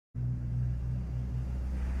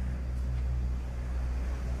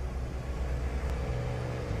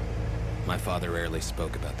My father rarely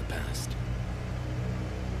spoke about the past.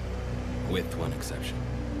 With one exception.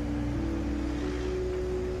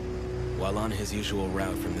 While on his usual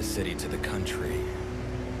route from the city to the country,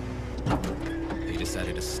 he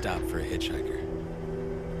decided to stop for a hitchhiker.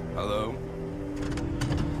 Hello?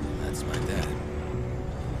 That's my dad.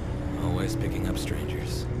 Always picking up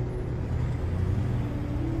strangers.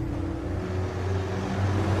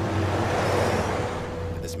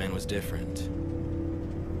 But this man was different.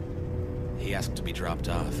 He asked to be dropped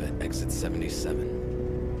off at exit 77,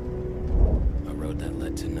 a road that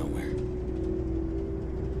led to nowhere.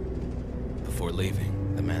 Before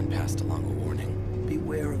leaving, the man passed along a warning.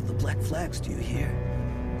 Beware of the Black Flags, do you hear?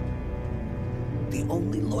 The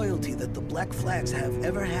only loyalty that the Black Flags have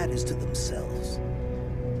ever had is to themselves.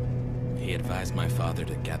 He advised my father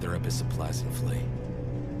to gather up his supplies and flee.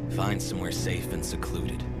 Find somewhere safe and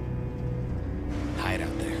secluded. Hide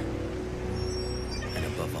out there. And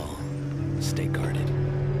above all, stay guarded.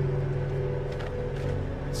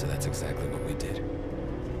 So that's exactly what we did.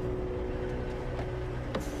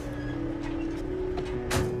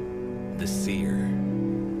 The seer.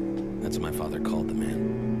 That's what my father called the man.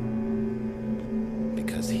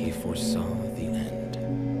 Because he foresaw the end.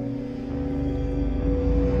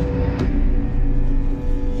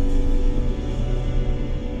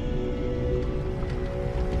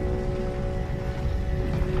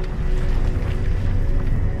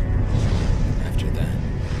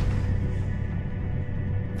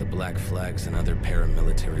 Black Flags and other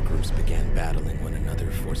paramilitary groups began battling one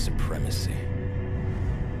another for supremacy.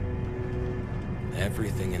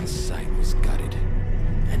 Everything in sight was gutted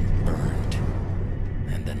and burned,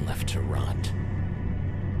 and then left to rot.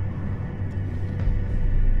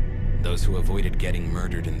 Those who avoided getting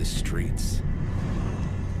murdered in the streets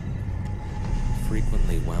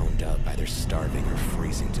frequently wound up either starving or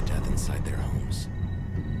freezing to death inside their homes.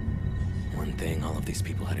 One thing all of these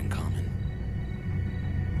people had in common.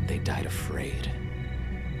 They died afraid.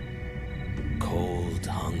 Cold,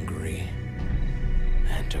 hungry,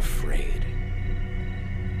 and afraid.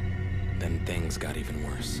 Then things got even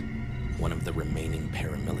worse. One of the remaining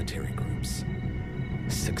paramilitary groups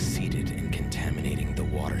succeeded in contaminating the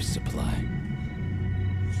water supply.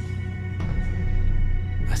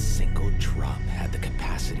 A single drop had the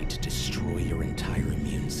capacity to destroy your entire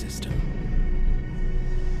immune system.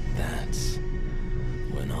 That's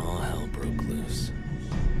when all hell broke loose.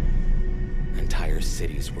 Entire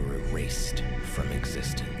cities were erased from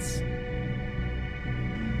existence.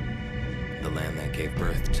 The land that gave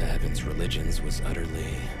birth to heaven's religions was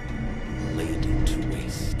utterly laid to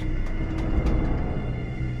waste.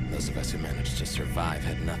 Those of us who managed to survive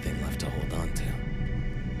had nothing left to hold on to.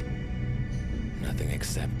 Nothing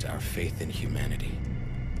except our faith in humanity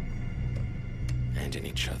and in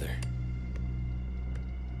each other.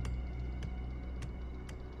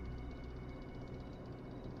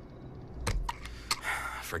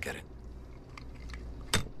 Forget it.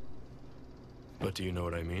 But do you know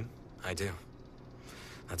what I mean? I do.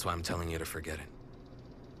 That's why I'm telling you to forget it.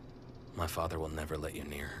 My father will never let you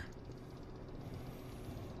near her.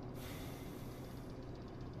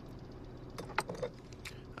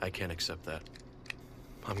 I can't accept that.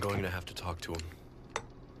 I'm going to have to talk to him.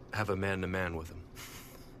 Have a man-to-man with him.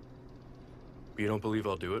 You don't believe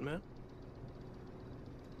I'll do it, man?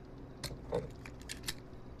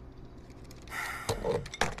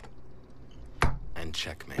 And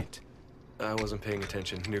checkmate. I wasn't paying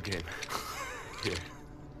attention. New game. Here.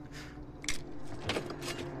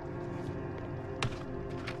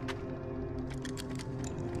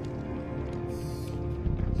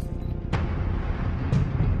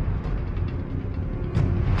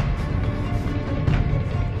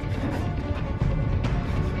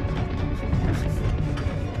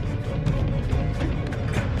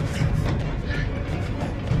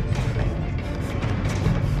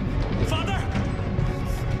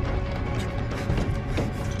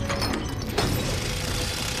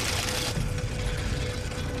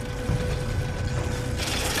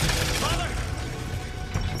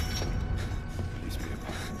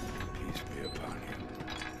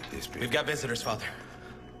 We've got visitors, Father.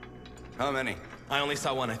 How many? I only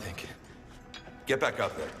saw one, I think. Get back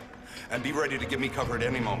up there. And be ready to give me cover at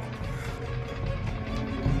any moment.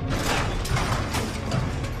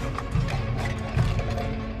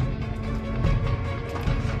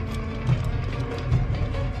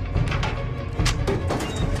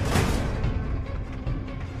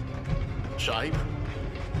 Shaib?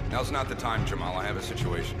 Now's not the time, Jamal. I have a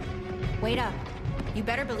situation. Wait up. You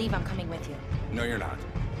better believe I'm coming with you. No, you're not.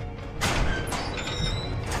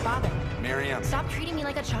 Father. Marianne. Stop treating me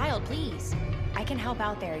like a child, please. I can help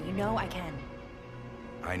out there. You know I can.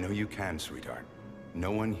 I know you can, sweetheart.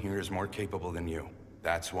 No one here is more capable than you.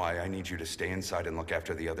 That's why I need you to stay inside and look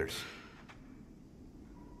after the others.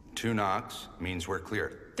 2 knocks means we're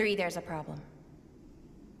clear. 3, there's a problem.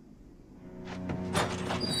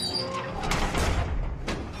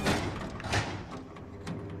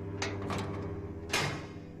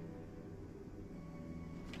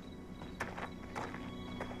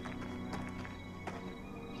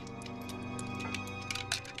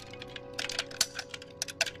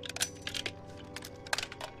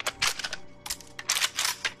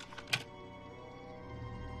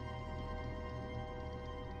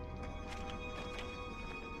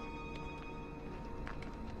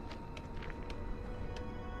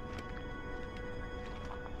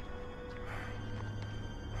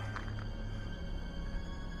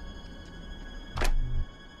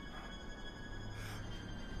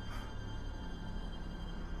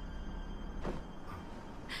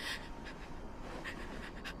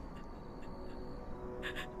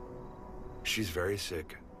 She's very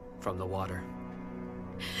sick. From the water.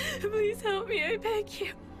 Please help me, I beg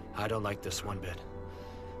you. I don't like this one bit.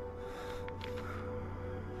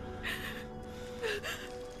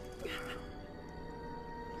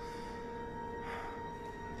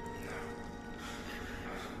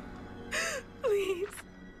 Please.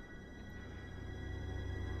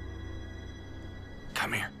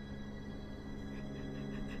 Come here.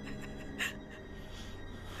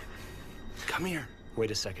 Come here.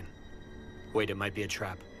 Wait a second. Wait, it might be a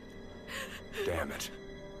trap. Damn it.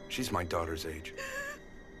 She's my daughter's age.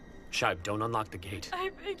 Shaib, don't unlock the gate.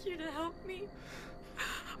 I beg you to help me.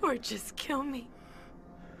 Or just kill me.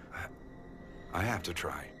 I have to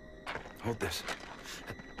try. Hold this.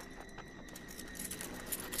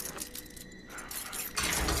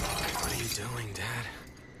 What are you doing, Dad?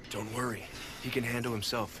 Don't worry. He can handle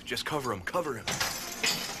himself. Just cover him. Cover him.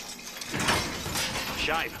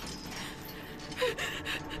 Shaib.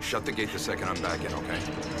 Shut the gate the second I'm back in, okay?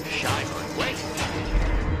 Shaib, wait!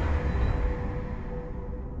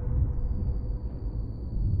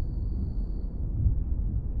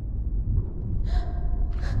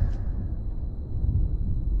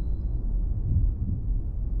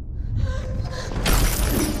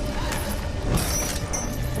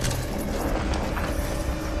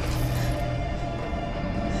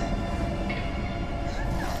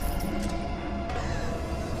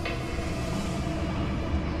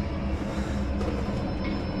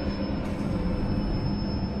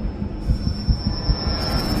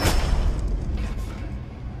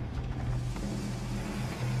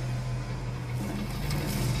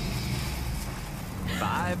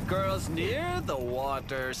 Near the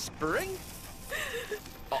water spring.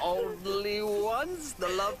 Only one's the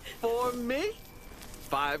love for me.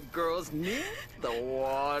 5 girls near the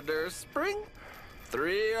water spring.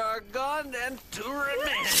 3 are gone and 2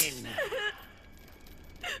 remain.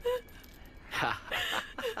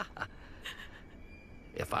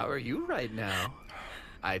 If I were you right now,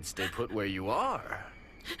 I'd stay put where you are.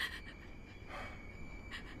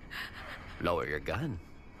 Lower your gun.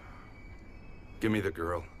 Give me the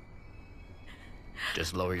girl.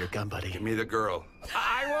 Just lower your gun, buddy. Give me the girl.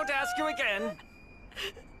 I won't ask you again.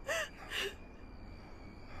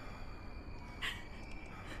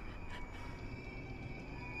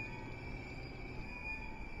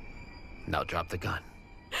 Now drop the gun.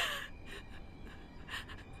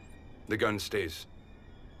 The gun stays.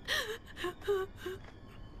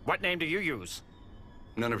 What name do you use?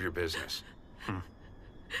 None of your business.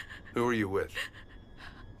 Who are you with?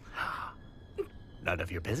 None of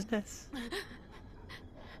your business.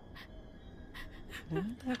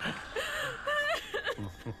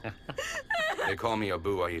 They call me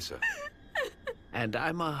Abu Aisa. And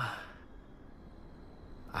I'm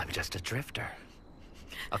just a drifter.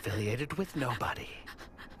 Affiliated with nobody.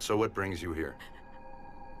 So what brings you here?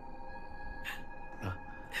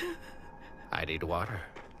 I need water.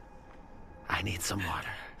 I need some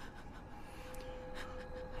water.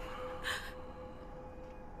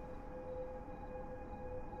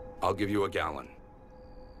 I'll give you a gallon.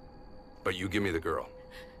 But you give me the girl.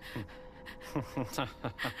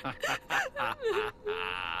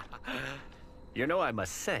 You know, I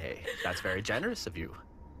must say, that's very generous of you.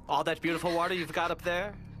 All that beautiful water you've got up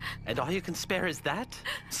there, and all you can spare is that?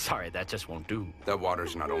 Sorry, that just won't do. That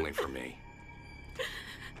water's not only for me.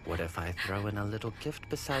 What if I throw in a little gift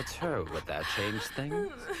besides her? Would that change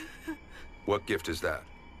things? What gift is that?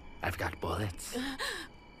 I've got bullets.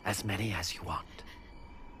 As many as you want.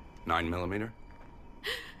 9mm?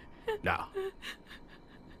 No.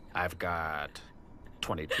 I've got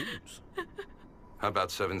 22s. How about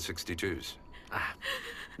 7.62s?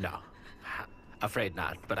 No. Afraid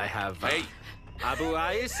not, but I have... Hey! Abu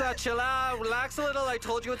Aisa, chill out, relax a little. I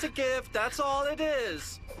told you it's a gift. That's all it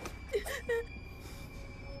is.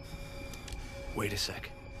 Wait a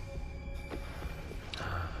sec.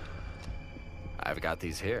 I've got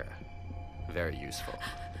these here. Very useful.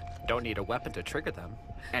 Don't need a weapon to trigger them.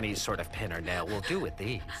 Any sort of pin or nail will do with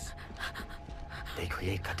these. They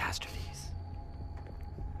create catastrophes.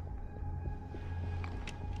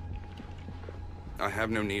 I have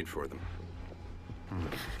no need for them.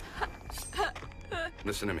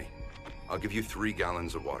 Listen to me. I'll give you 3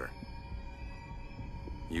 gallons of water.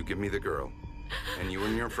 You give me the girl, and you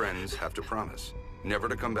and your friends have to promise never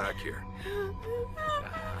to come back here.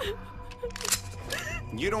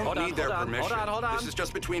 You don't need their permission. Hold on. This is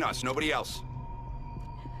just between us, nobody else.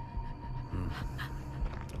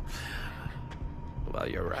 Well,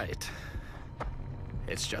 you're right.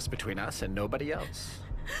 It's just between us and nobody else.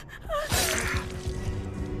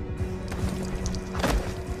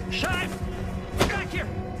 Shine! Back here!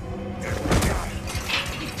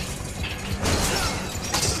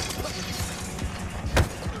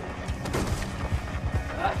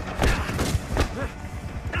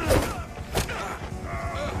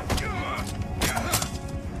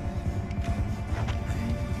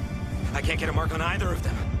 I can't get a mark on either of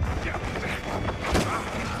them.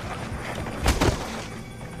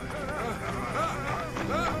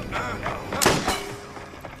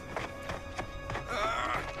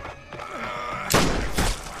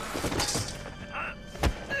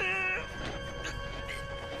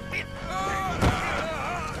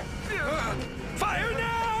 Fire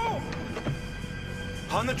now!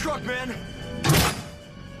 On the truck, man!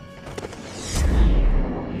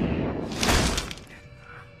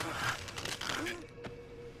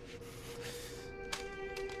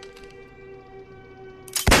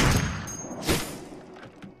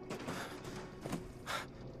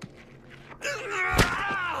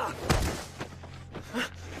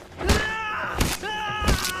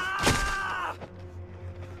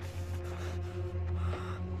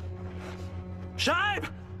 Shaib!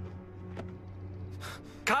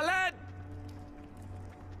 Khaled!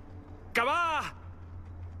 Come on!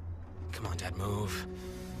 Come on, Dad, move.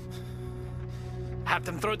 Have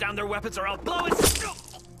them throw down their weapons or I'll blow it!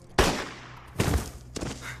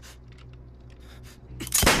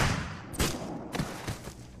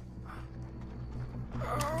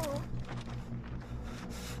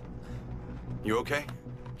 You okay?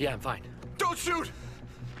 Yeah, I'm fine. Don't shoot!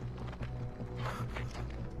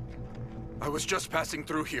 I was just passing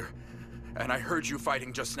through here, and I heard you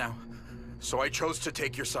fighting just now. So I chose to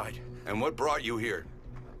take your side. And what brought you here?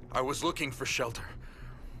 I was looking for shelter.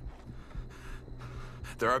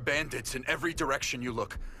 There are bandits in every direction you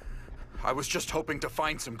look. I was just hoping to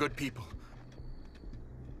find some good people.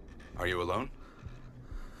 Are you alone?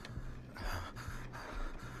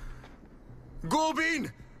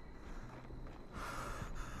 Gulbin!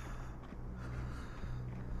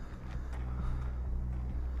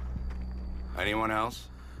 Anyone else?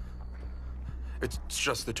 It's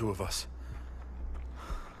just the 2 of us.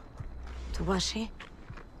 Tuwashi?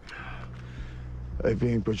 Ai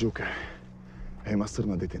vim për gjuke. E masër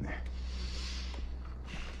në ditin e.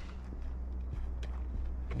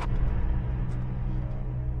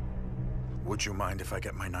 Would you mind if I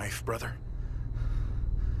get my knife, brother?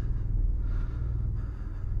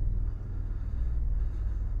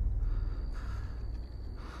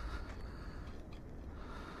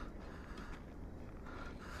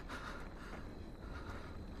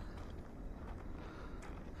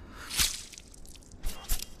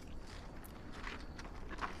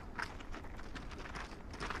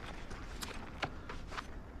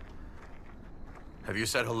 Have you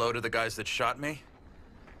said hello to the guys that shot me?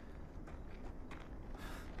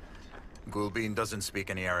 Gulbin doesn't speak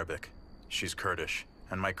any Arabic. She's Kurdish,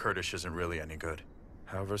 and my Kurdish isn't really any good.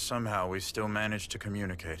 However, somehow we still managed to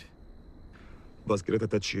communicate. Bas greta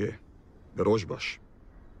të qie. Rosh bash.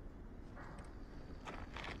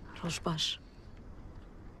 Roshbash.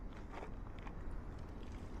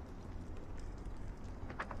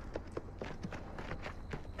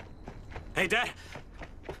 Hey, Dad!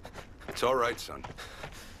 It's all right, son.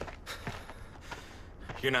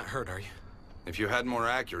 You're not hurt, are you? If you had more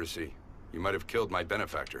accuracy, you might have killed my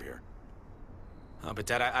benefactor here. Oh, but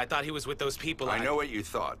Dad, I thought he was with those people. I know what you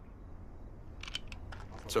thought.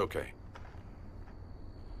 It's okay.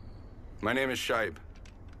 My name is Shaib,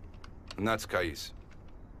 and that's Kais.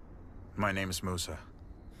 My name is Musa.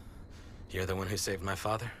 You're the one who saved my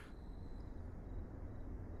father?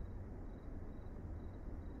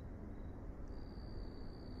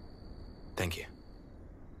 Thank you.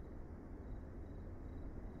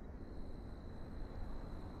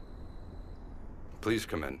 Please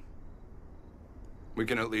come in. We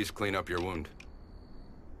can at least clean up your wound.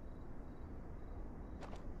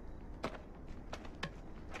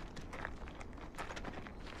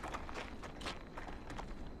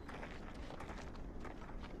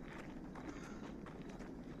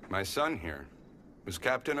 My son here was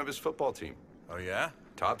captain of his football team. Oh, yeah?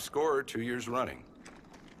 Top scorer 2 years running.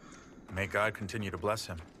 May God continue to bless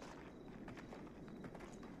him.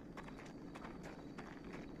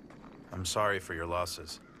 I'm sorry for your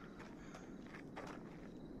losses.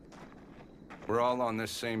 We're all on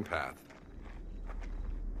this same path.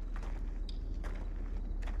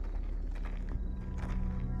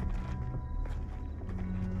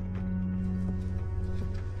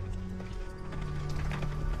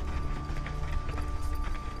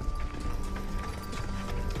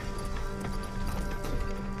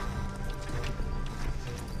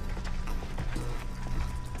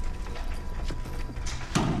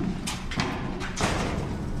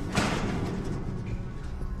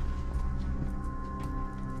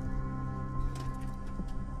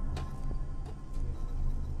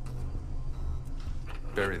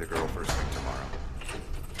 Bury the girl first thing tomorrow.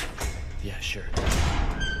 Yeah, sure.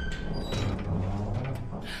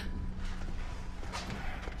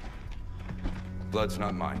 Blood's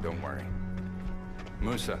not mine, don't worry.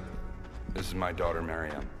 Musa, this is my daughter,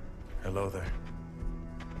 Mariam. Hello there.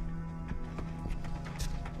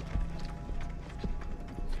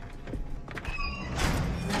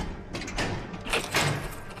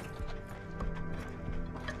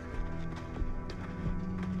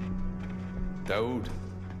 Daoud.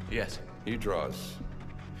 Yes. He draws.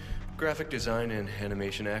 Graphic design and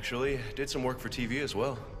animation, actually. Did some work for TV as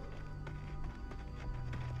well.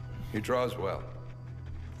 He draws well.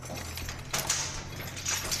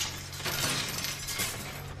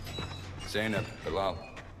 Zainab, Bilal,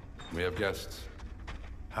 we have guests.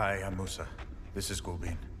 Hi, I'm Musa. This is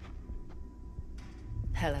Gulbin.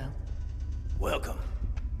 Hello. Welcome.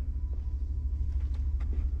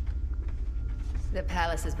 The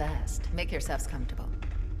palace is vast. Make yourselves comfortable.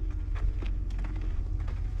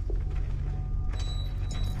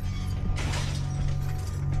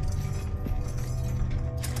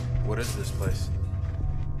 What is this place?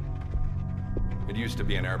 It used to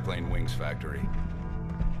be an airplane wings factory.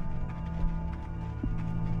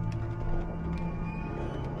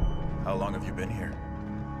 How long have you been here?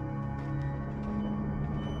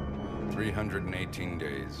 318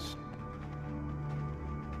 days.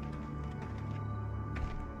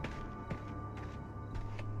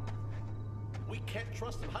 We can't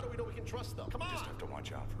trust them. How do we know we can trust them? Come on! We just have to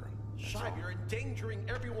watch out for him. Shive, you're endangering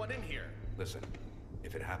everyone in here. Listen,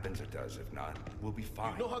 if it happens, it does. If not, we'll be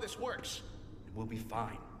fine. You know how this works. We'll be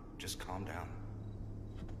fine. Just calm down.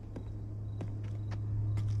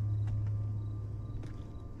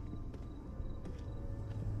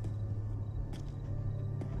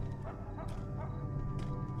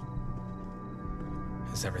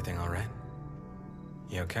 Is everything all right?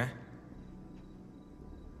 You okay?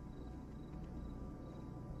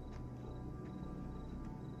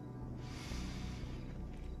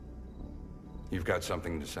 You've got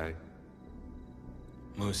something to say?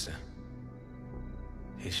 Musa.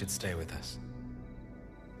 He should stay with us.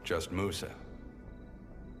 Just Musa.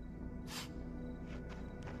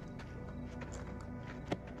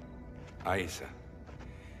 Aisa.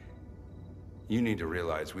 You need to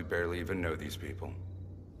realize we barely even know these people.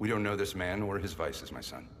 We don't know this man or his vices, my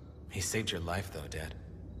son. He saved your life, though, Dad.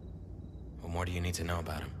 What more do you need to know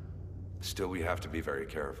about him? Still, we have to be very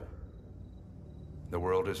careful. The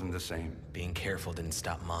world isn't the same. Being careful didn't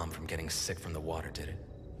stop Mom from getting sick from the water, did it?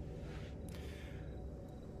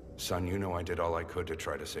 Son, you know I did all I could to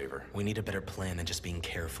try to save her. We need a better plan than just being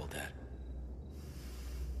careful, Dad.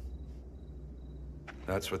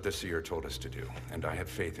 That's what the seer told us to do, and I have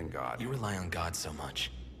faith in God. You rely on God so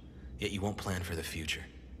much, yet you won't plan for the future.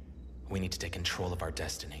 We need to take control of our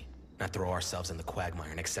destiny, not throw ourselves in the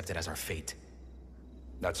quagmire and accept it as our fate.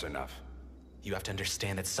 That's enough. You have to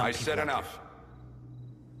understand that some I people... said enough.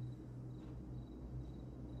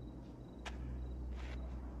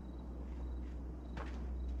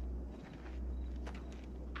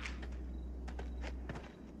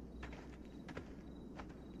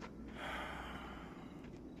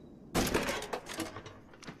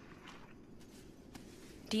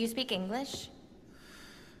 Do you speak English?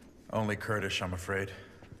 Only Kurdish, I'm afraid.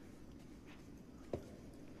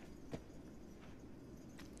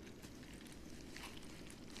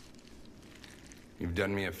 You've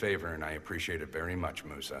done me a favor, and I appreciate it very much,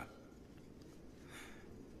 Musa.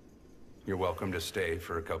 You're welcome to stay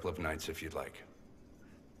for a couple of nights if you'd like.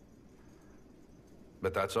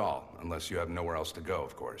 But that's all, unless you have nowhere else to go,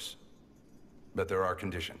 of course. But there are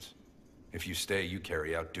conditions. If you stay, you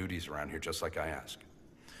carry out duties around here just like I ask.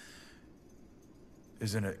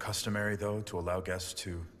 Isn't it customary, though, to allow guests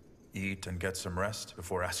to eat and get some rest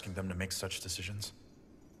before asking them to make such decisions?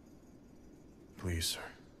 Please, sir.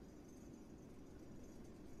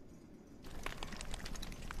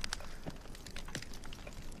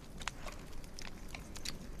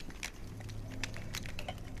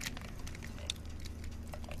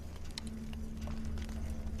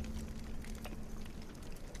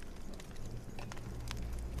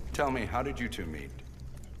 Tell me, how did you two meet?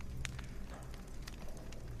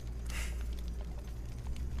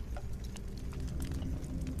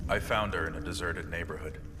 I found her in a deserted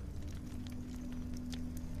neighborhood.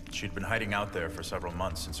 She'd been hiding out there for several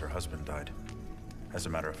months since her husband died. As a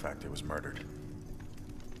matter of fact, he was murdered.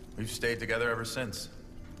 We've stayed together ever since.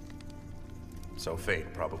 So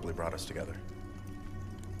fate probably brought us together.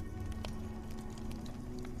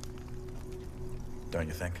 Don't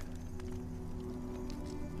you think?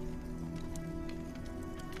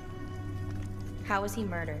 How was he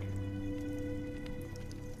murdered?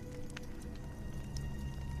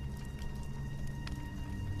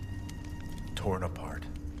 Torn apart.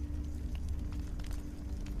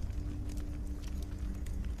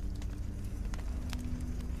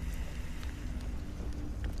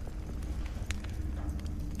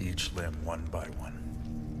 Each limb one by one.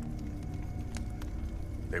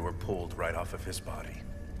 They were pulled right off of his body.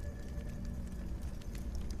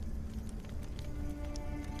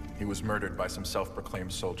 He was murdered by some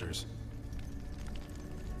self-proclaimed soldiers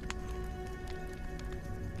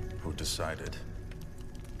who decided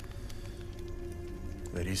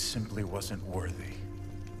that he simply wasn't worthy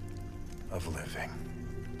of living.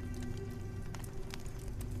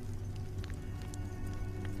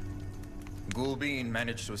 Gulbin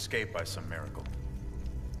managed to escape by some miracle.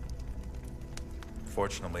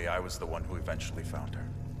 Fortunately, I was the one who eventually found her.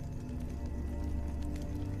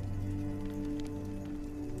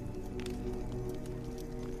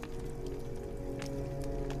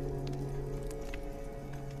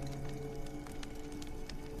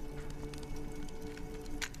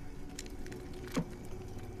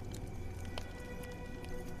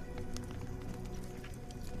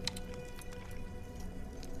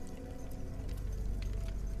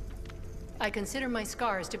 I consider my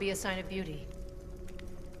scars to be a sign of beauty.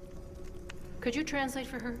 Could you translate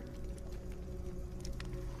for her?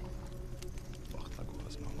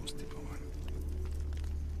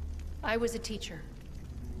 I was a teacher.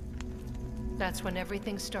 That's when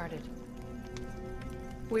everything started.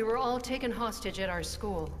 We were all taken hostage at our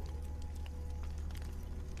school.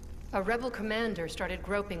 A rebel commander started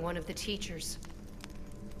groping one of the teachers.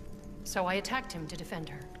 So I attacked him to defend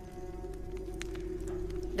her.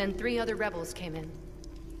 Then 3 other rebels came in.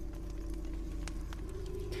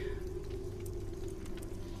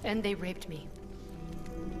 And they raped me.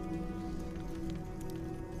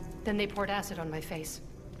 Then they poured acid on my face.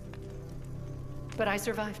 But I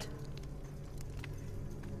survived.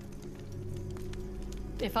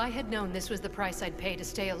 If I had known this was the price I'd pay to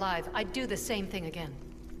stay alive, I'd do the same thing again.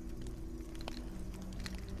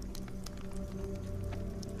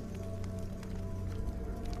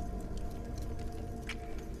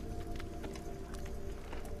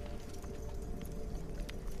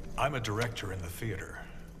 I'm a director in the theater.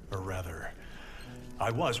 Or rather,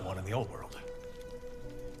 I was one in the old world.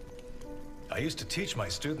 I used to teach my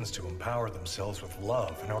students to empower themselves with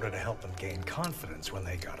love in order to help them gain confidence when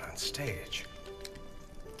they got on stage.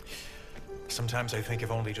 Sometimes I think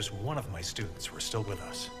if only just one of my students were still with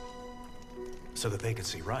us, so that they could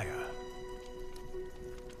see Raya.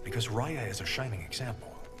 Because Raya is a shining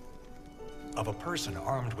example of a person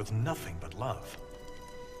armed with nothing but love,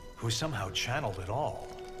 who somehow channeled it all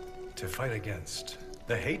to fight against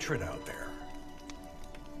the hatred out there.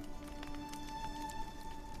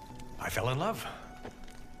 I fell in love.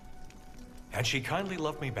 And she kindly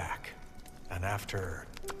loved me back. And after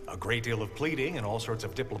a great deal of pleading and all sorts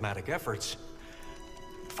of diplomatic efforts,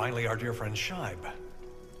 finally our dear friend Shaib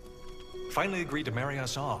finally agreed to marry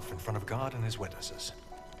us off in front of God and his witnesses.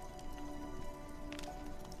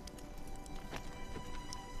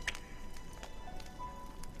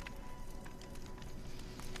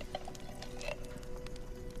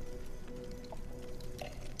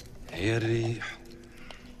 يا الريح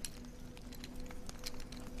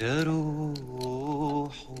يا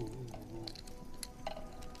روح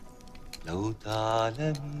لو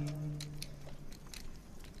تعلمي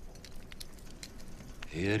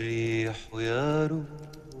يا الريح يا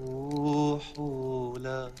روح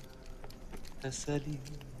لا تسلي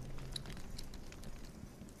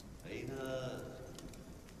أين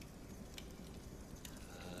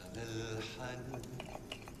هذا الحنين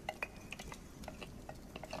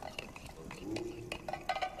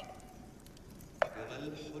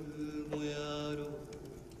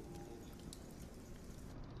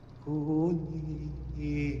كوني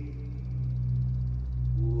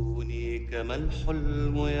كوني كما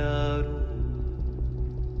الحلم يا روح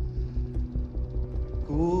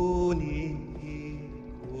كوني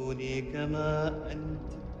كوني كما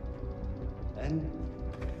أنت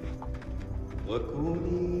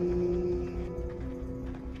وكوني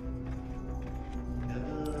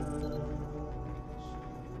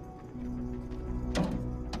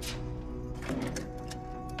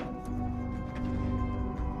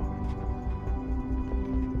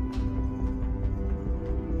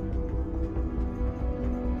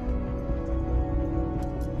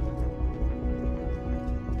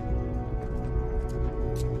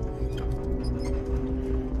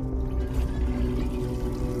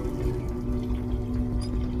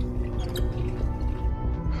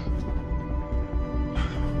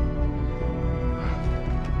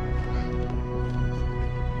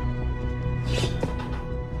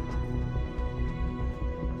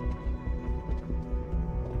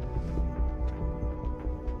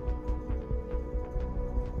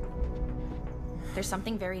There's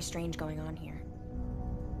something very strange going on here.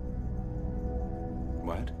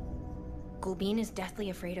 What? Gulbin is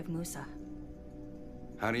deathly afraid of Musa.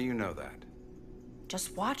 How do you know that?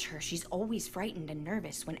 Just watch her. She's always frightened and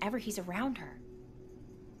nervous whenever he's around her.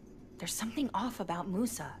 There's something off about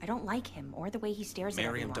Musa. I don't like him or the way he stares at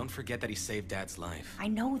everyone. Miriam, don't forget that he saved Dad's life. I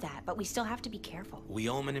know that, but we still have to be careful. We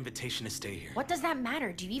owe him an invitation to stay here. What does that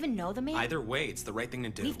matter? Do you even know the man? Either way, it's the right thing to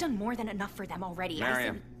do. We've done more than enough for them already.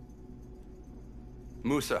 Miriam.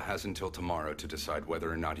 Musa has until tomorrow to decide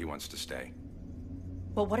whether or not he wants to stay.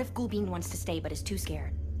 Well, what if Gulbin wants to stay but is too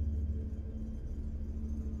scared?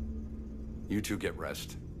 You two get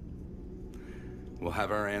rest. We'll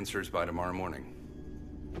have our answers by tomorrow morning.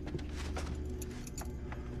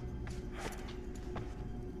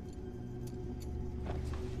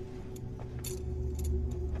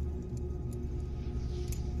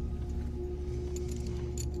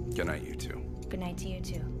 Good night, you two. Good night to you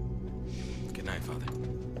too. Good night, Father.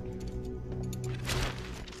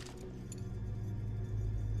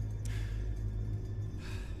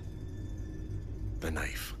 The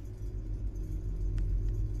knife.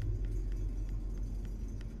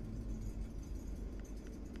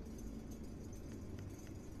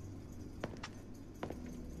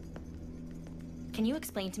 Can you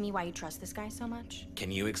explain to me why you trust this guy so much?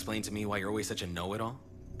 Can you explain to me why you're always such a know-it-all?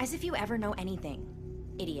 As if you ever know anything.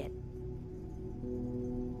 Idiot.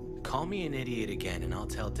 Call me an idiot again and I'll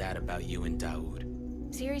tell Dad about you and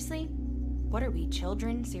Daoud. Seriously? What are we,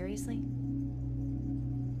 children? Seriously?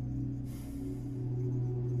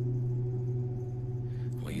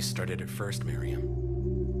 Well, you started it first, Miriam.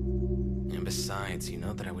 And besides, you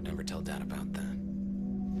know that I would never tell Dad about that.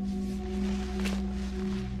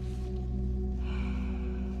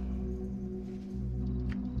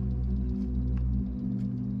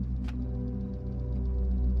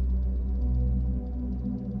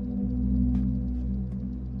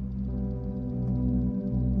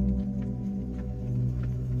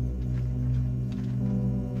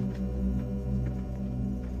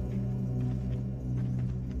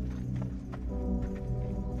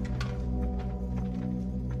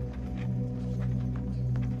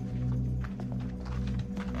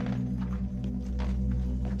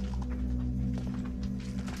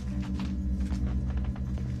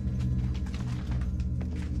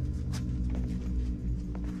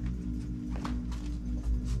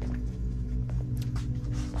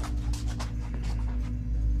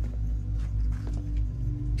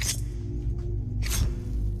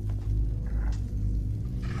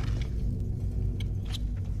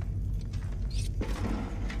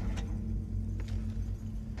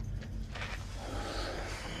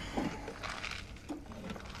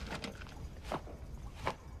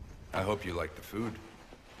 I hope you like the food.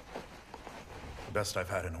 The best I've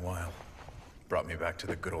had in a while. Brought me back to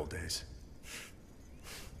the good old days.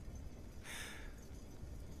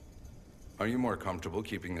 Are you more comfortable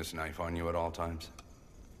keeping this knife on you at all times?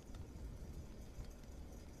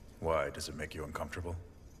 Why? Does it make you uncomfortable?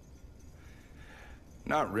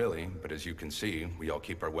 Not really, but as you can see, we all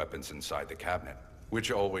keep our weapons inside the cabinet, which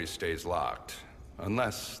always stays locked,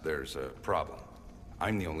 unless there's a problem.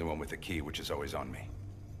 I'm the only one with the key, which is always on me.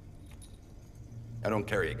 I don't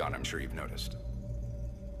carry a gun, I'm sure you've noticed.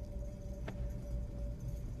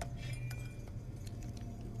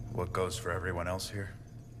 What goes for everyone else here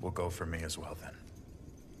will go for me as well, then.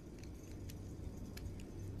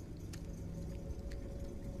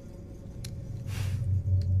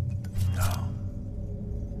 No.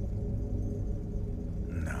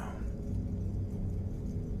 No.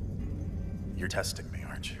 You're testing me,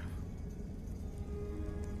 aren't you?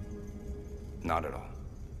 Not at all.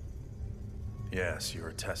 Yes, you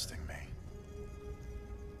are testing me.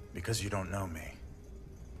 Because you don't know me.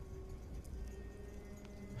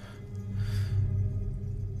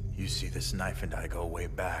 You see, this knife and I go way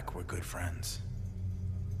back. We're good friends.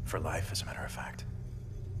 For life, as a matter of fact.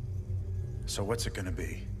 So what's it gonna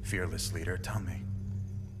be, fearless leader? Tell me.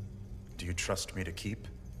 Do you trust me to keep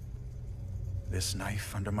this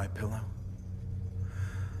knife under my pillow?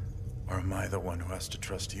 Or am I the one who has to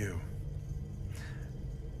trust you?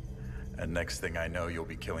 And next thing I know, you'll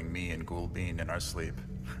be killing me and Gulbin in our sleep.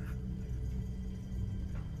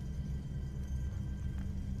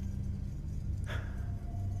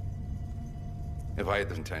 If I had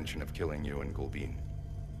the intention of killing you and Gulbin,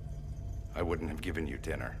 I wouldn't have given you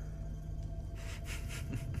dinner.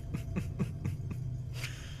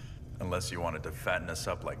 Unless you wanted to fatten us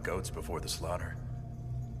up like goats before the slaughter.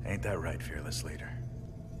 Ain't that right, fearless leader?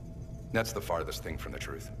 That's the farthest thing from the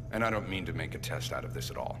truth. And I don't mean to make a test out of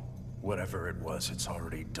this at all. Whatever it was, it's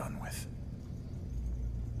already done with.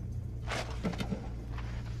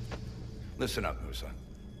 Listen up, Musa.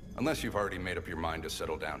 Unless you've already made up your mind to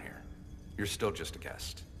settle down here, you're still just a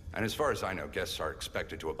guest. And as far as I know, guests are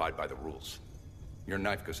expected to abide by the rules. Your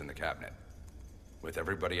knife goes in the cabinet, with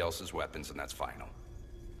everybody else's weapons, and that's final.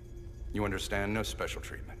 You understand? No special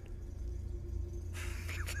treatment.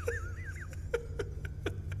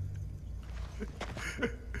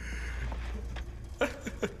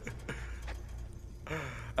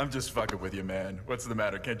 I'm just fucking with you, man. What's the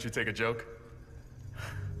matter? Can't you take a joke?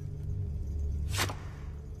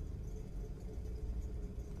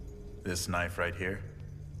 This knife right here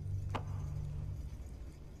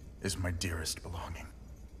is my dearest belonging.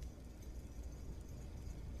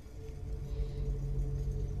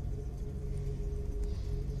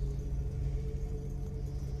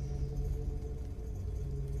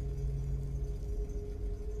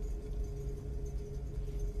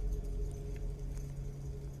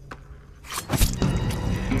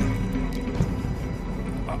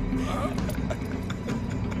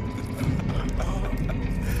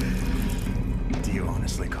 Do you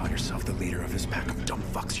honestly call yourself the leader of this pack of dumb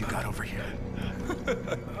fucks you got over here?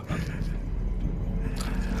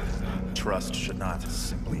 Trust should not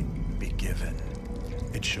simply be given.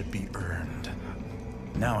 It should be earned.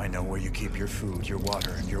 Now I know where you keep your food, your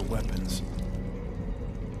water, and your weapons.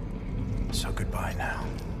 So goodbye now.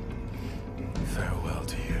 Farewell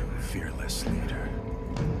to you, fearless leader.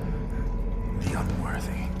 The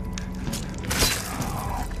unworthy.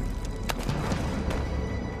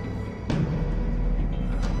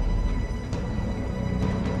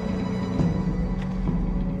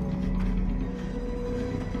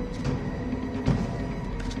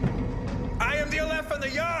 I am the Aleph and the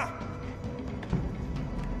Yah!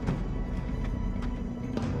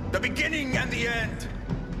 The beginning and the end.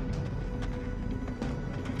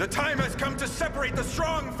 The time has come to separate the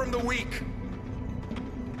strong from the weak.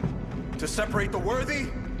 To separate the worthy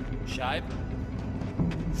Shaib?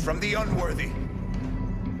 From the unworthy.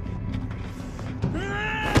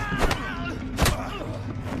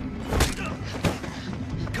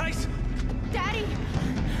 Kais! Daddy!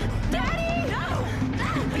 Daddy! No!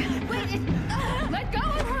 Wait, let go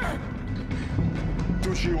of her!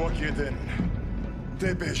 Tushi wakiden.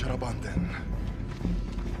 Tebe sharabanten.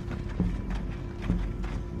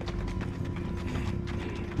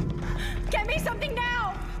 Get me something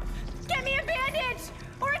now! Get me a bandage!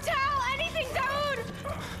 Or a towel! Anything, Daoud!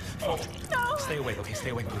 No! Stay awake, okay? Stay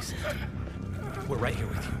awake, please. We're right here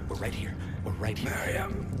with you. We're right here. We're right here.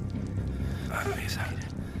 Mariam.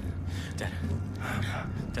 Dad.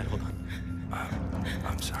 Dad, hold on.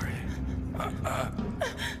 I'm sorry.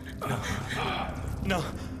 No.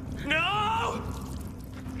 No!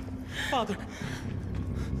 Father.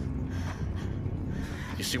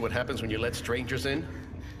 You see what happens when you let strangers in?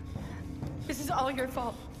 This is all your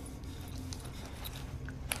fault.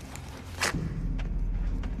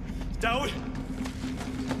 Daoud!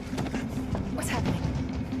 What's happening?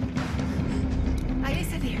 I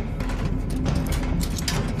said here.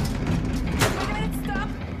 Wait a minute, stop!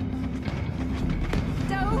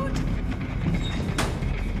 Daoud!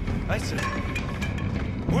 Isa!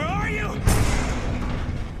 Where are you?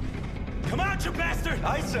 Come out, you bastard!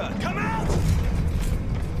 Isa, come out!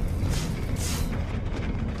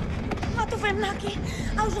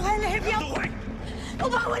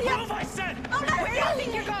 Move, I said! Where do you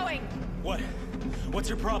think you're going? What? What's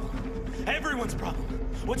your problem? Everyone's problem.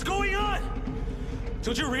 What's going on?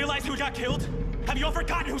 Don't you realize who got killed? Have you all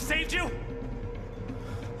forgotten who saved you?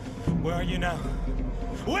 Where are you now?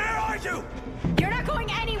 Where are you? You're not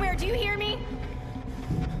going anywhere, do you hear me?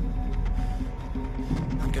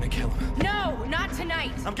 I'm gonna kill him. No, not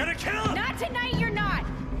tonight. I'm gonna kill him! Not tonight, you're not.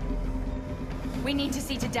 We need to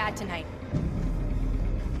see to Dad tonight.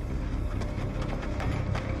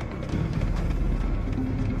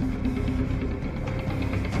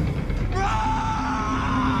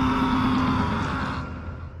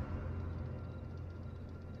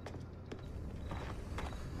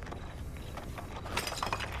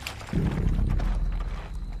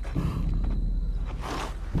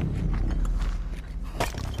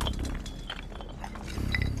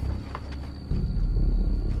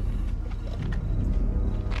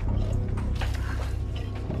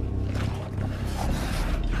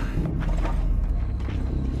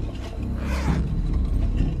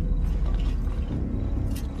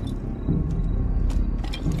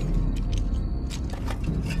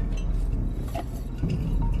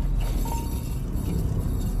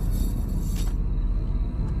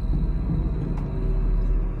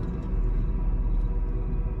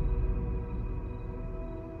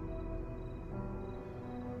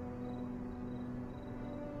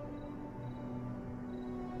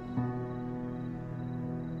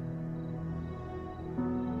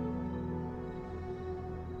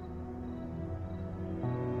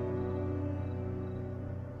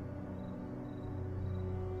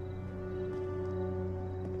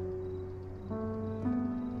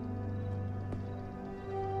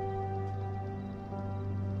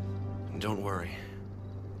 Don't worry.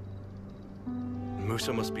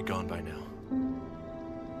 Musa must be gone by now.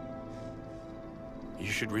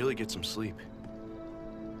 You should really get some sleep.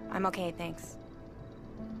 I'm okay, thanks.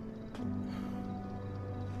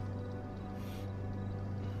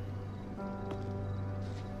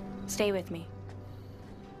 Stay with me.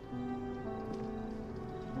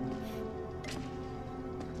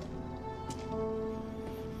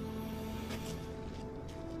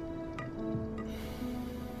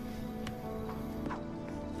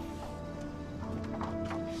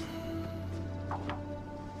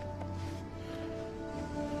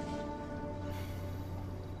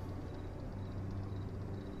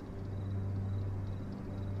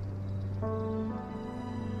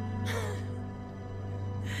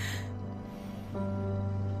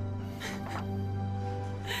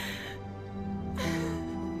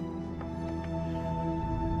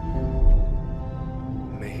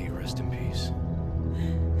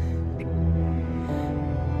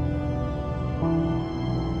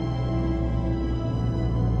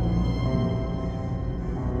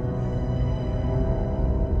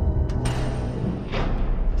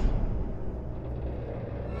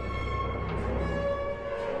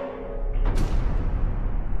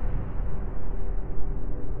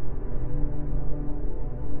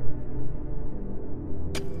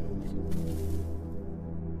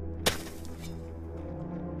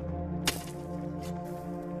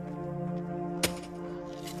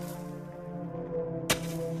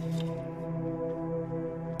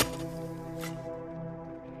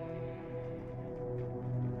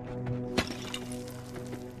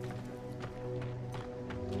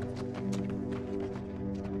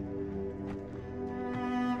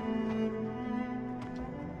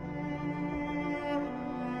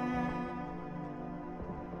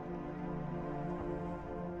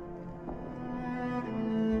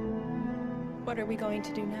 What are we going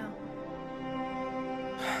to do now?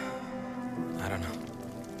 I don't know.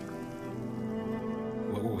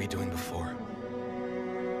 What were we doing before?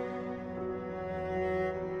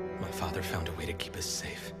 My father found a way to keep us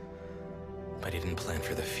safe, but he didn't plan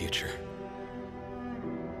for the future.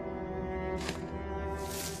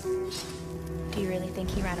 Do you really think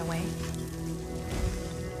he ran away?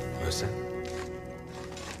 Musa?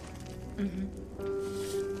 Mm-hmm.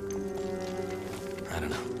 I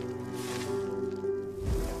don't know.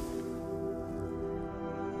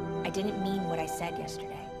 I didn't mean what I said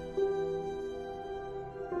yesterday.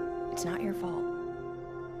 It's not your fault.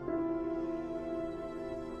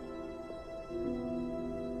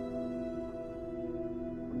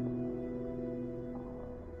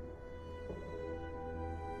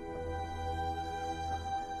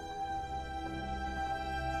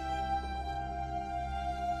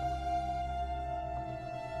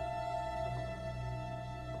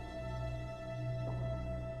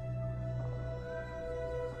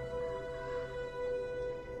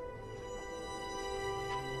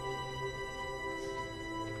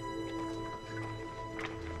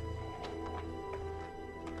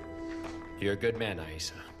 You're a good man,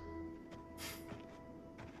 Aisa.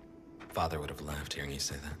 Father would have laughed hearing you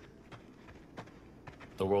say that.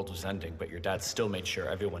 The world was ending, but your dad still made sure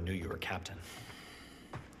everyone knew you were captain.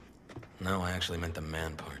 No, I actually meant the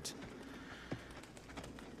man part.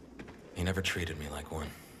 He never treated me like one.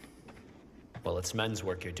 Well, it's men's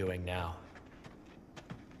work you're doing now.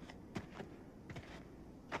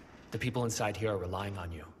 The people inside here are relying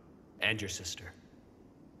on you, and your sister.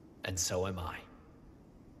 And so am I.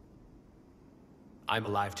 I'm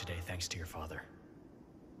alive today thanks to your father.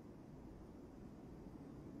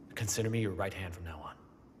 Consider me your right hand from now on.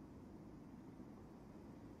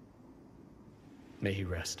 May he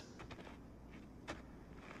rest.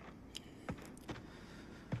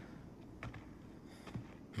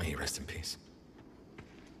 May he rest in peace.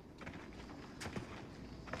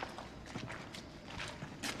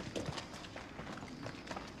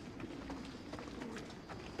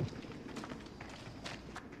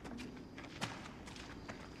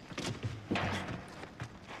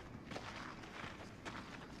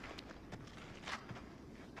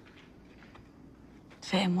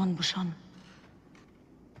 فإمون بوشان.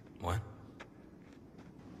 What?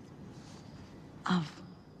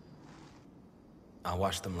 I'll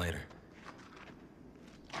wash them later.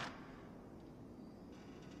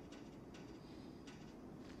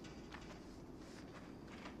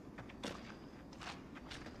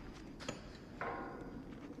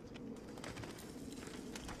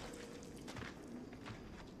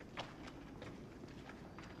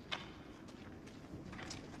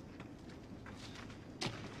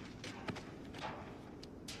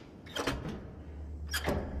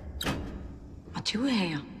 شو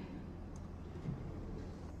هي؟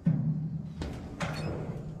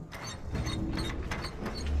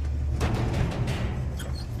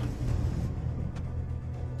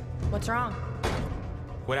 What's wrong?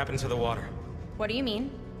 What happened to the water? What do you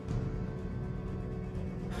mean?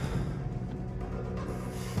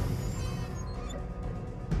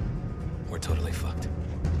 We're totally fucked.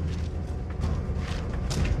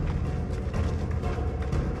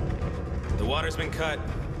 The water's been cut.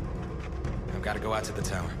 I've got to go out to the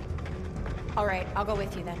tower. All right, I'll go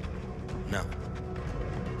with you then. No.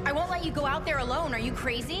 I won't let you go out there alone. Are you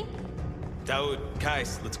crazy? Daoud,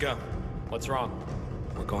 Kais, let's go. What's wrong?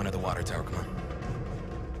 We're going to the water tower, come on.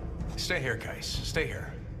 Stay here, Kais. Stay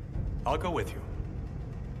here. I'll go with you.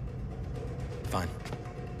 Fine.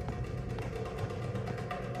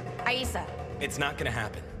 Aisa. It's not gonna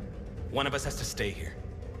happen. One of us has to stay here.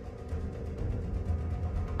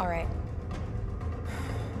 All right.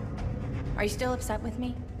 Are you still upset with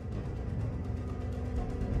me?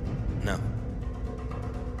 No.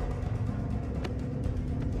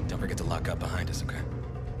 Don't forget to lock up behind us, okay?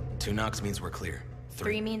 2 knocks means we're clear.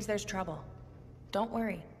 3 means there's trouble. Don't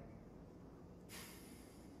worry.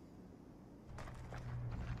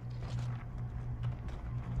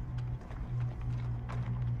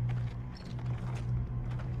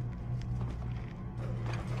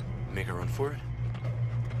 Make a run for it?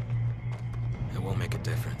 It won't make a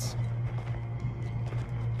difference.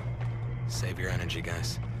 Save your energy,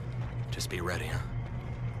 guys. Just be ready, huh?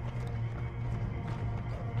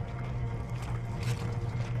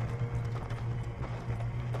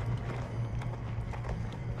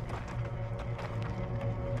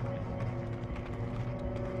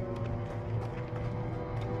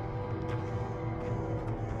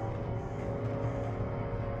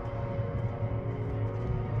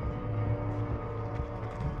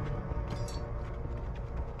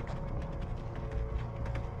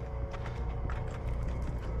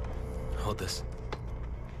 Hold this.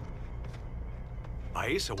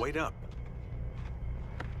 Aisa, wait up.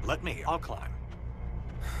 Let me, I'll climb.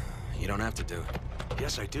 You don't have to do it.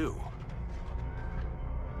 Yes, I do.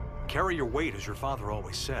 Carry your weight as your father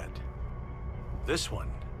always said. This one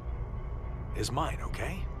is mine,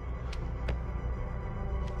 okay?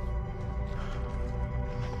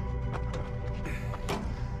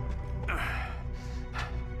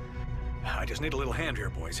 I just need a little hand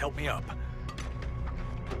here, boys. Help me up.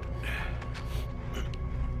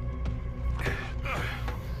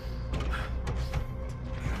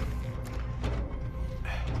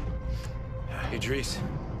 Idris,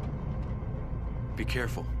 be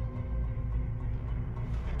careful.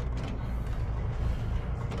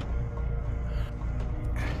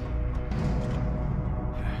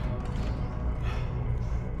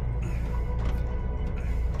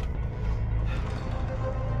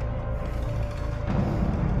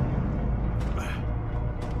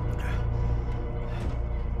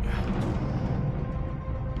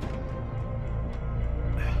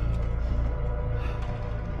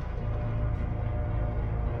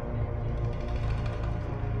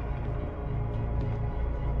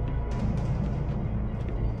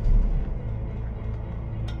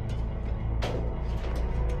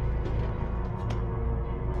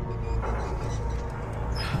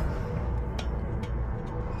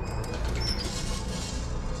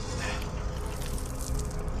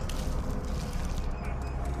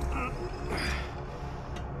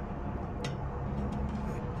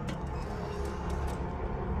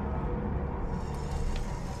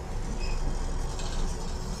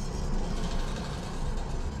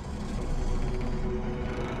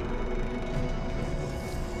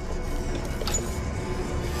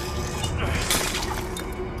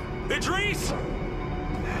 Idris!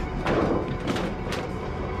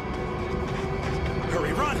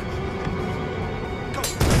 Hurry, run! Go!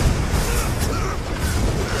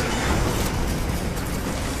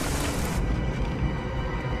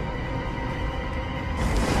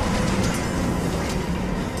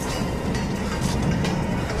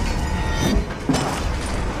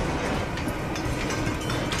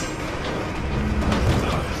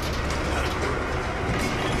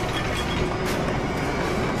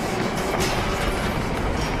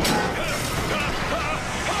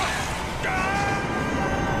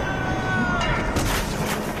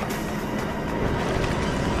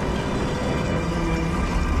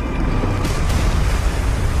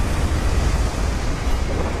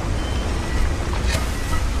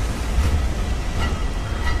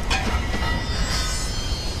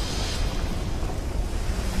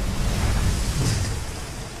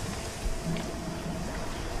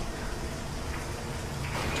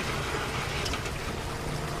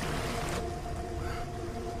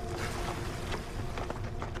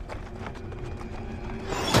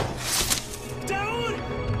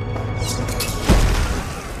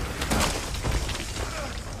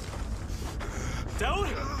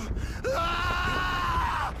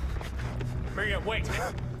 Miriam, wait!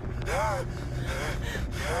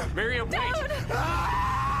 Miriam, wait!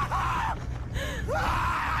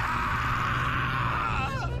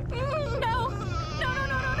 No! No!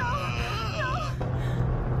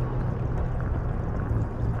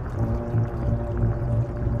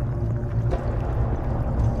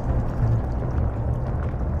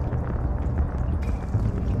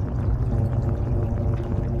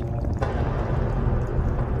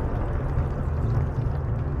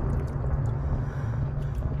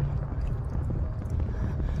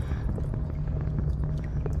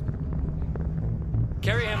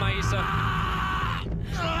 Carry him, Aisa.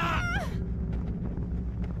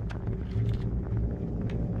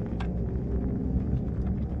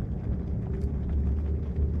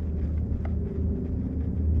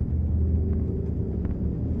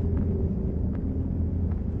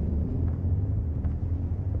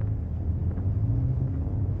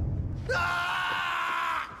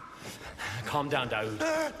 Calm down,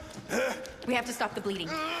 Daoud. We have to stop the bleeding.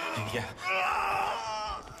 Yeah.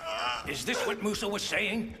 Is this what Musa was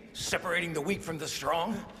saying? Separating the weak from the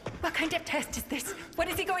strong? What kind of test is this? What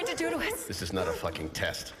is he going to do to us? This is not a fucking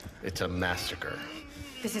test. It's a massacre.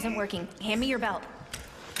 This isn't working. Hand me your belt.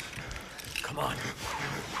 Come on.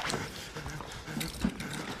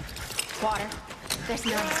 Water. There's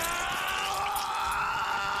none.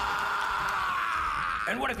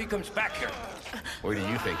 And what if he comes back here? Where do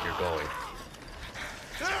you think you're going?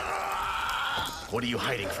 What are you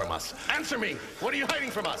hiding from us? Answer me! What are you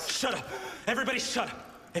hiding from us? Shut up! Everybody shut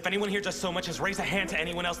up! If anyone here does so much as raise a hand to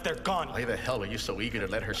anyone else, they're gone. Why the hell are you so eager to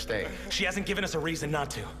let her stay? She hasn't given us a reason not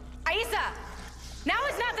to. Aisa! Now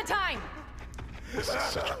is not the time! This is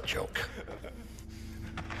such a joke.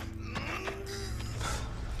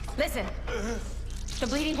 Listen. The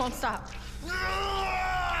bleeding won't stop.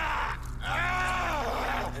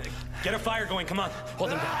 Get a fire going, come on.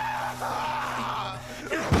 Hold him down.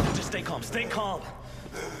 Just stay calm, stay calm.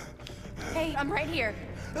 Hey, I'm right here.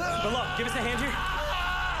 Below, give us a hand here.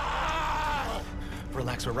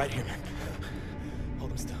 Relax, we're right here, man.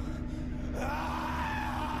 Hold him still.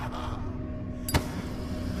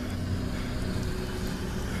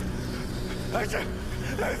 Aisha!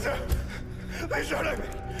 Please don't let me!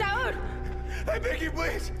 Daoud! I beg you,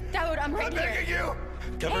 please! Daoud, I'm right here. I'm begging you!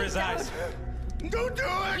 Cover his eyes. Don't do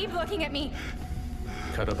it! Keep looking at me.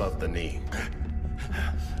 Cut above the knee.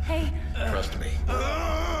 Hey. Trust me.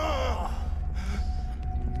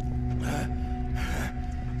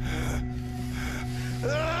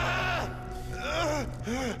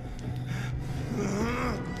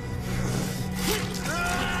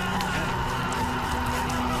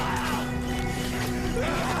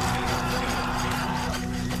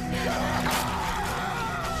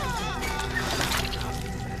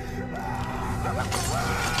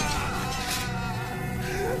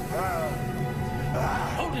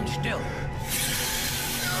 Hold him still.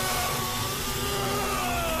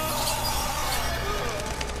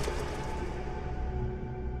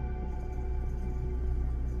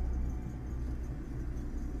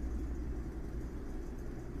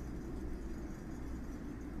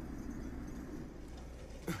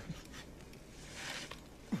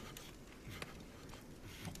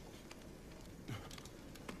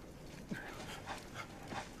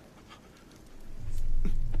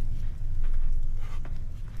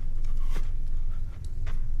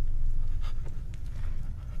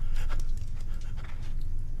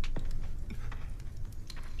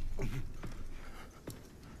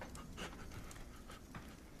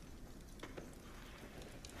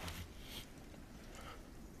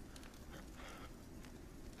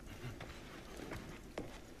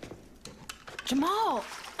 Jamal!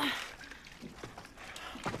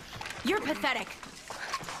 You're pathetic.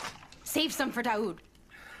 Save some for Daoud.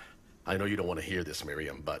 I know you don't want to hear this,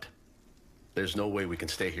 Miriam, but there's no way we can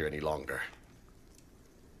stay here any longer.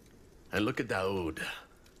 And look at Daoud.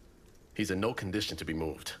 He's in no condition to be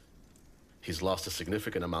moved. He's lost a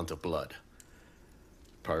significant amount of blood.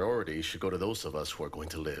 Priority should go to those of us who are going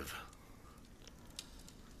to live.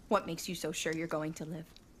 What makes you so sure you're going to live?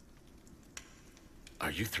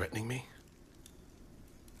 Are you threatening me?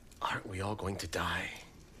 Aren't we all going to die?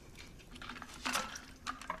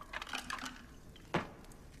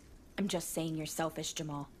 I'm just saying you're selfish,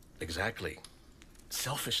 Jamal. Exactly.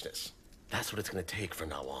 Selfishness. That's what it's going to take from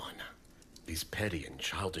now on. These petty and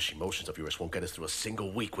childish emotions of yours won't get us through a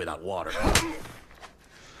single week without water.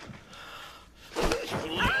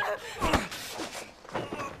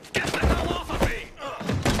 Get the hell off of me!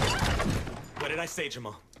 What did I say,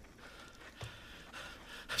 Jamal?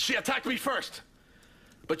 She attacked me first.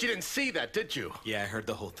 But you didn't see that, did you? Yeah, I heard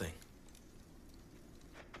the whole thing.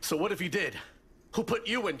 So what if you did? Who put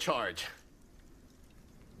you in charge?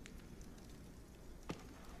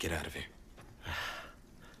 Get out of here.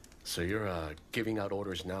 So you're, giving out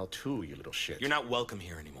orders now too, you little shit. You're not welcome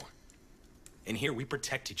here anymore. In here, we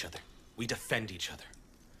protect each other. We defend each other.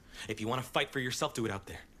 If you want to fight for yourself, do it out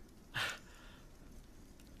there.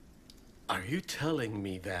 Are you telling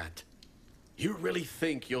me that you really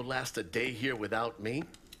think you'll last a day here without me?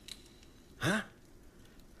 Huh?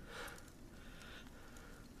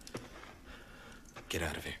 Get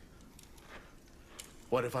out of here.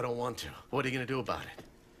 What if I don't want to? What are you gonna do about it?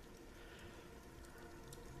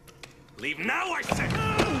 Leave now, I say!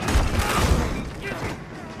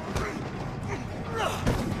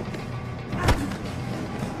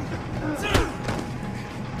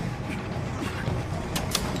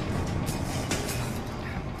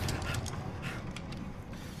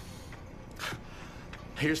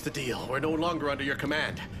 Here's the deal. We're no longer under your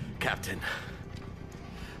command, Captain.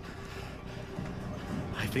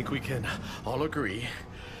 I think we can all agree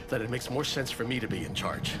that it makes more sense for me to be in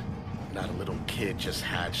charge, not a little kid just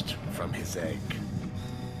hatched from his egg.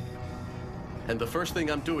 And the first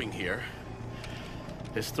thing I'm doing here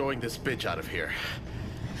is throwing this bitch out of here.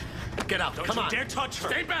 Get out, come on. Don't you dare touch her!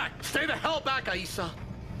 Stay back! Stay the hell back, Aisa!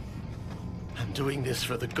 I'm doing this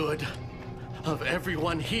for the good of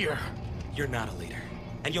everyone here. You're not a leader.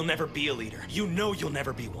 And you'll never be a leader. You know you'll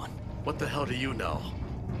never be one. What the hell do you know?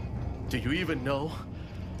 Do you even know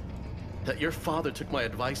that your father took my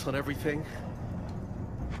advice on everything?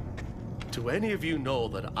 Do any of you know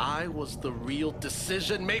that I was the real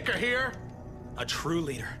decision maker here? A true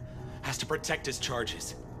leader has to protect his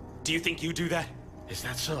charges. Do you think you do that? Is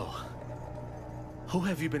that so? Who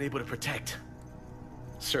have you been able to protect?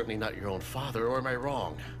 Certainly not your own father, or am I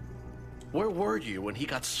wrong? Where were you when he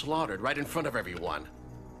got slaughtered right in front of everyone?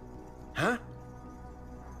 Huh?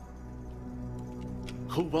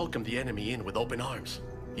 Who welcomed the enemy in with open arms?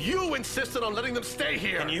 You insisted on letting them stay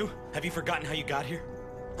here! And you? Have you forgotten how you got here?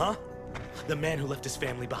 Huh? The man who left his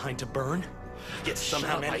family behind to burn? Yet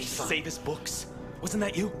somehow managed to save his books? Wasn't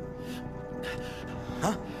that you?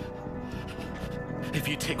 Huh? If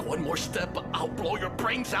you take one more step, I'll blow your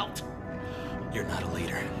brains out! You're not a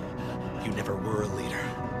leader. You never were a leader.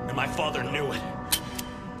 And my father knew it.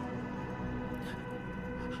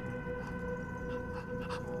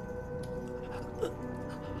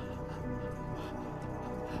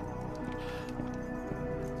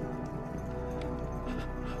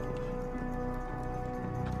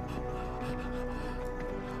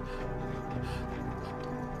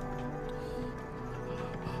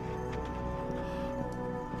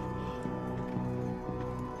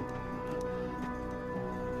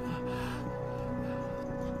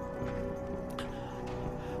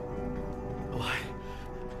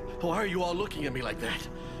 Why are you all looking at me like that?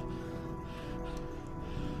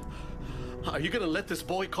 Are you gonna let this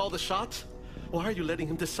boy call the shots? Why are you letting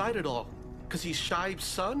him decide it all? Because he's Shaib's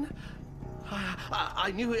son?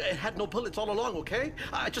 I knew it had no bullets all along, okay?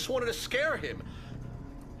 I just wanted to scare him.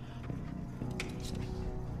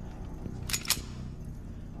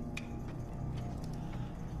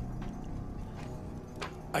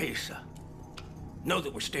 Aisa, know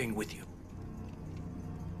that we're staying with you.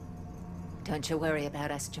 Don't you worry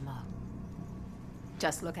about us, Jamal.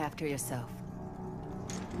 Just look after yourself.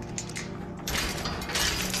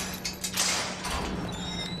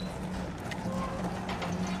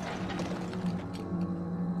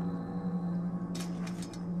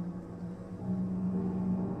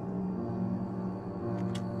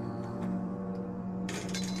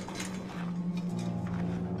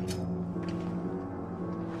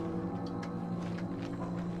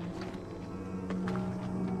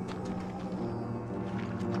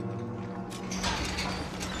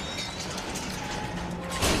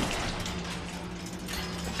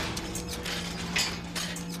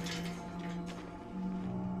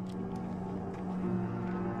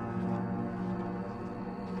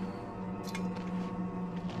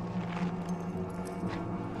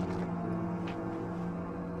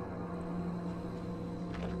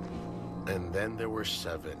 And then there were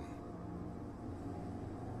 7.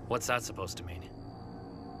 What's that supposed to mean?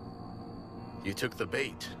 You took the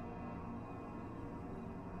bait.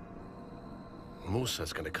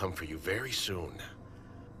 Musa's gonna come for you very soon.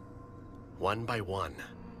 One by one.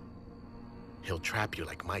 He'll trap you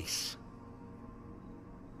like mice.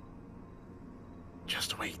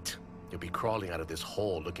 Just wait. You'll be crawling out of this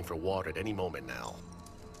hole looking for water at any moment now.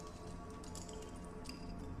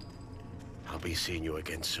 I'll be seeing you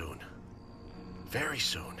again soon. Very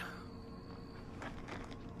soon.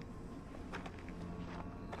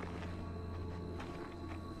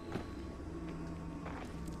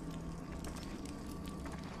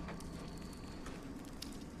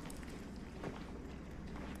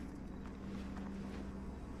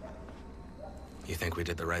 You think we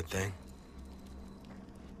did the right thing?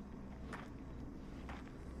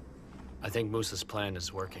 I think Musa's plan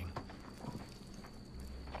is working.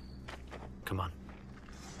 Come on.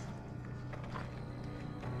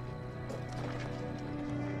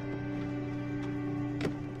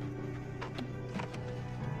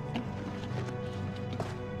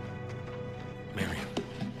 Miriam.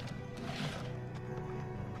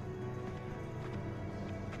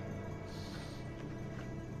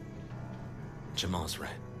 Jamal's right.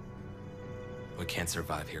 We can't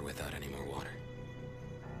survive here without any more water.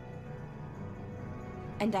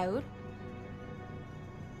 And Daoud?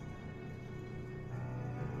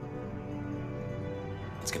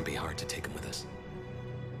 It's gonna be hard to take him with us.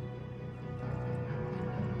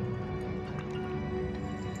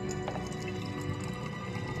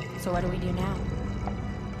 So what do we do now?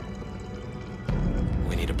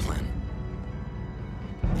 We need a plan.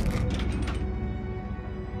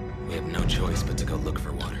 We have no choice but to go look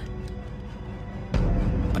for water.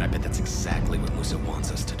 But I bet that's exactly what Musa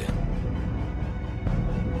wants us to do.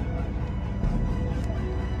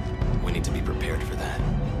 We need to be prepared for that.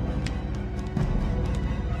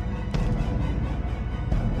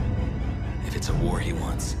 If it's a war he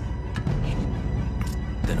wants,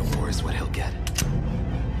 then a war is what he'll get.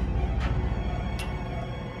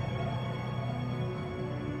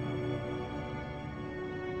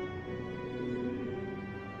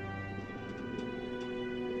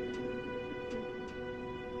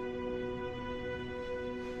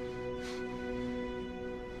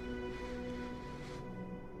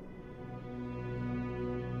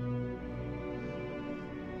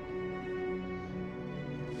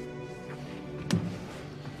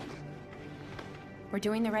 We're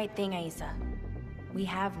doing the right thing, Aisa. We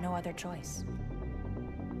have no other choice.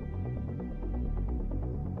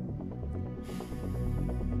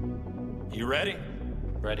 You ready?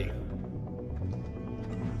 Ready.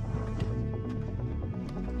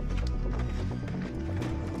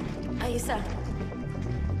 Aisa.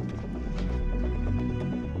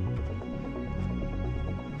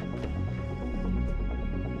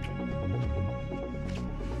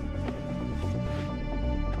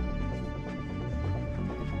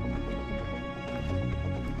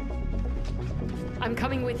 I'm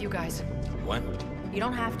coming with you guys. What? You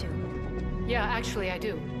don't have to. Yeah, actually, I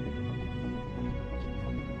do.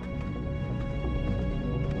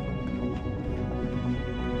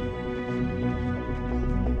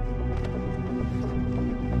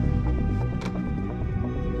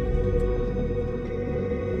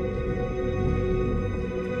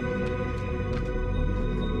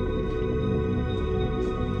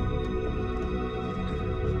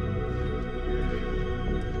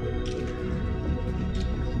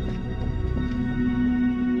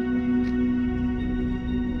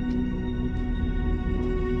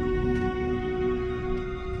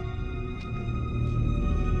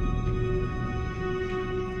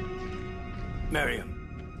 Miriam.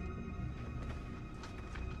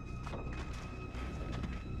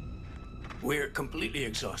 We're completely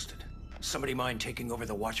exhausted. Somebody mind taking over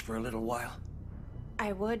the watch for a little while?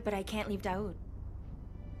 I would, but I can't leave Daoud.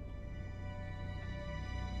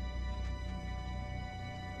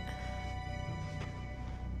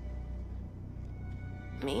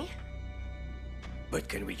 Me? But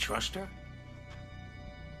can we trust her?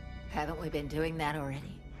 Haven't we been doing that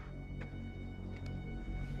already?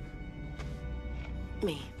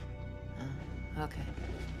 Me. Okay.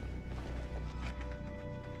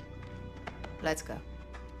 Let's go.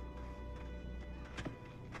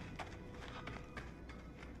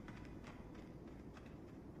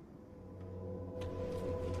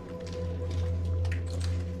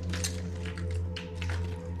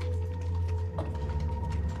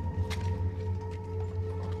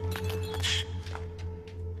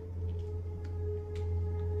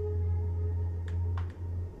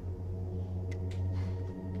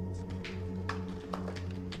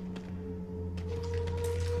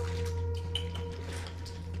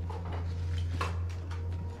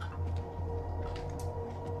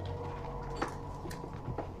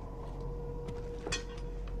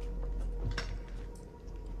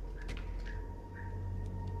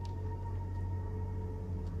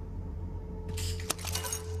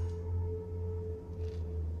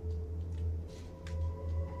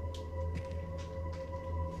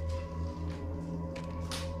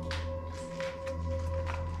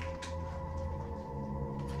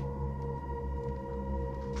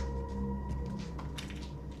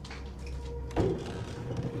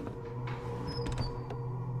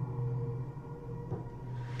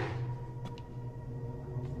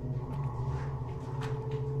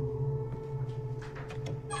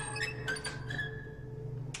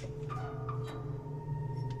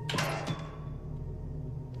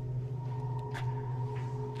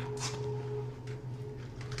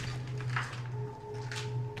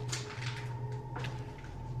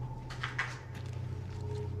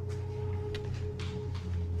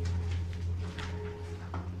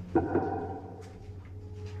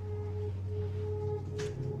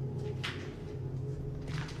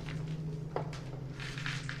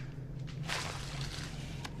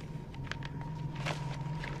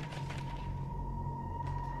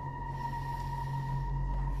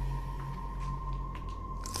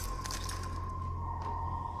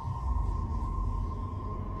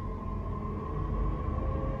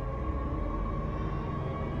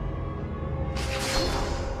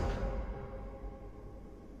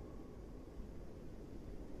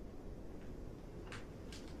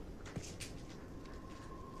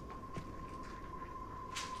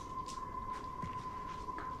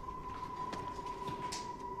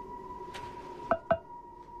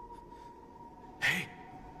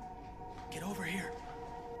 Get over here.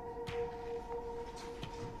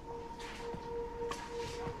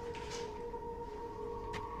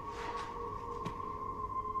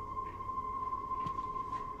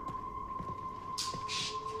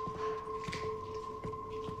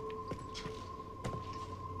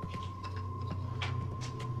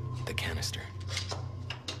 The canister.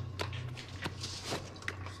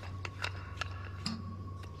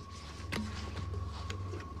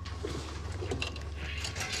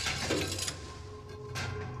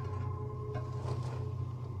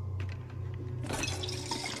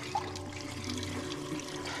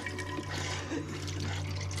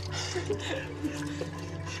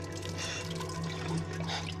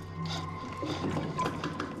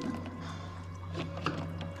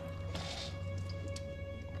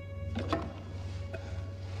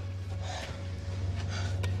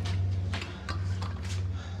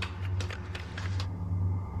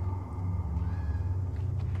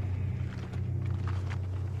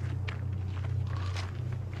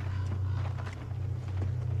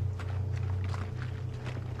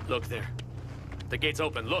 Look there. The gate's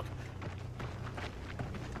open, look!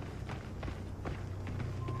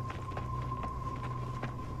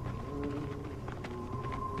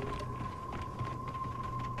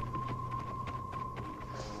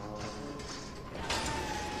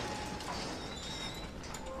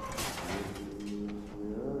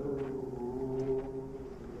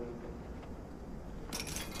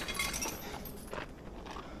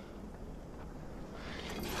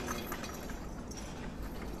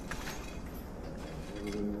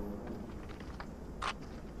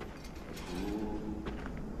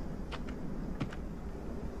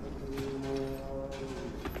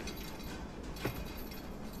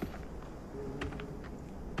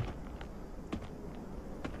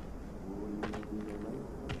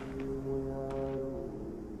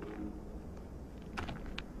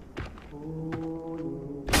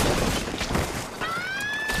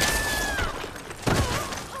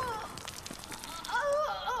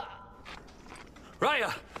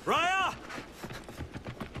 Raya! Raya!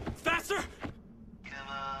 Faster!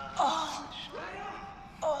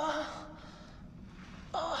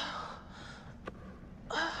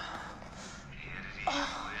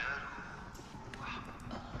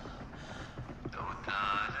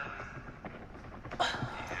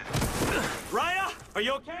 Raya! Are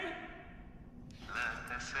you okay?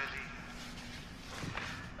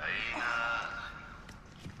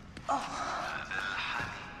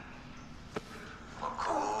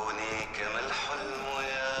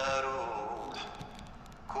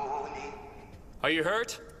 Are you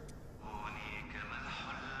hurt?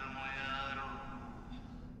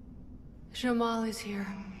 Jamal is here.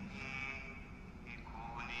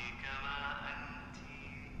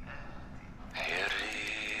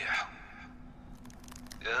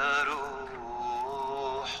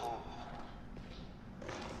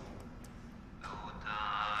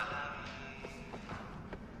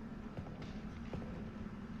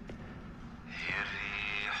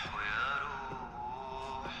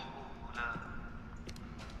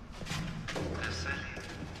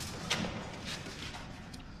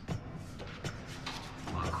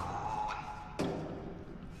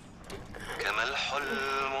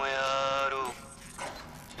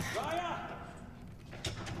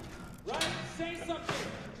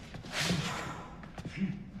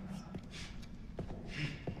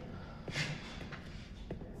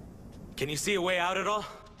 Can you see a way out at all?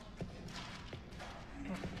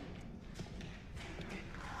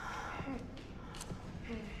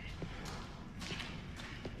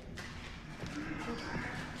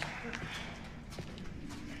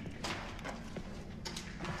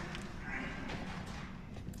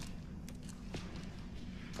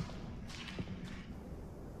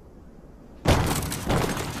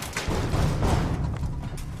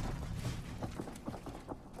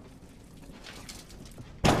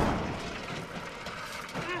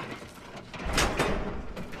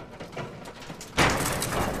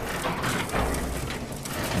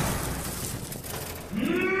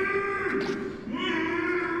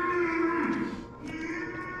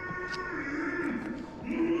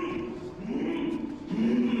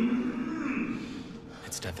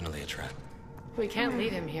 We can't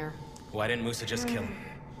leave him here. Why didn't Musa just kill him?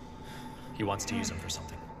 He wants to use him for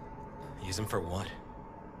something. Use him for what?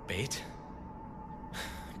 Bait?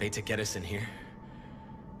 Bait to get us in here?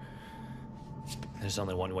 There's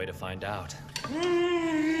only one way to find out.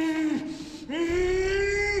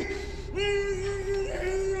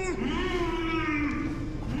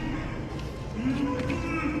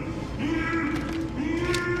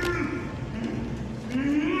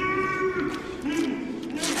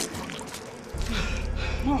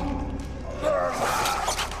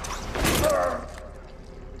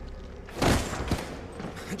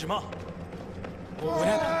 Jamal, what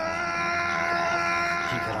happened?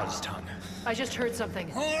 He cut out his tongue. I just heard something.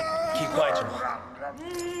 Keep quiet, Jamal.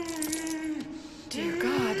 Dear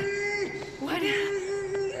God. What?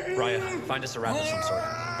 Raya, find us a wrap of some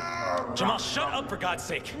sort. Jamal, shut up for God's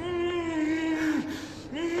sake.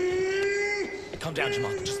 Calm down,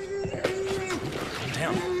 Jamal. Just calm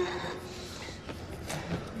down.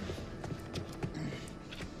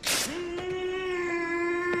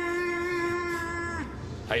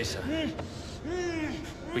 Aisa,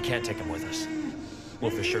 we can't take him with us.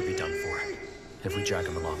 We'll for sure be done for if we drag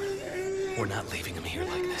him along. We're not leaving him here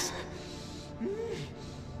like this.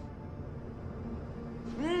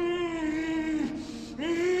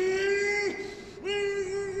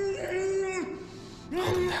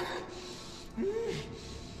 Hold him down.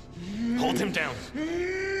 Hold him down.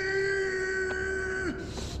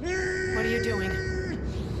 What are you doing?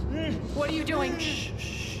 What are you doing?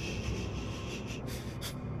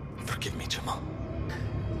 Forgive me, Jamal.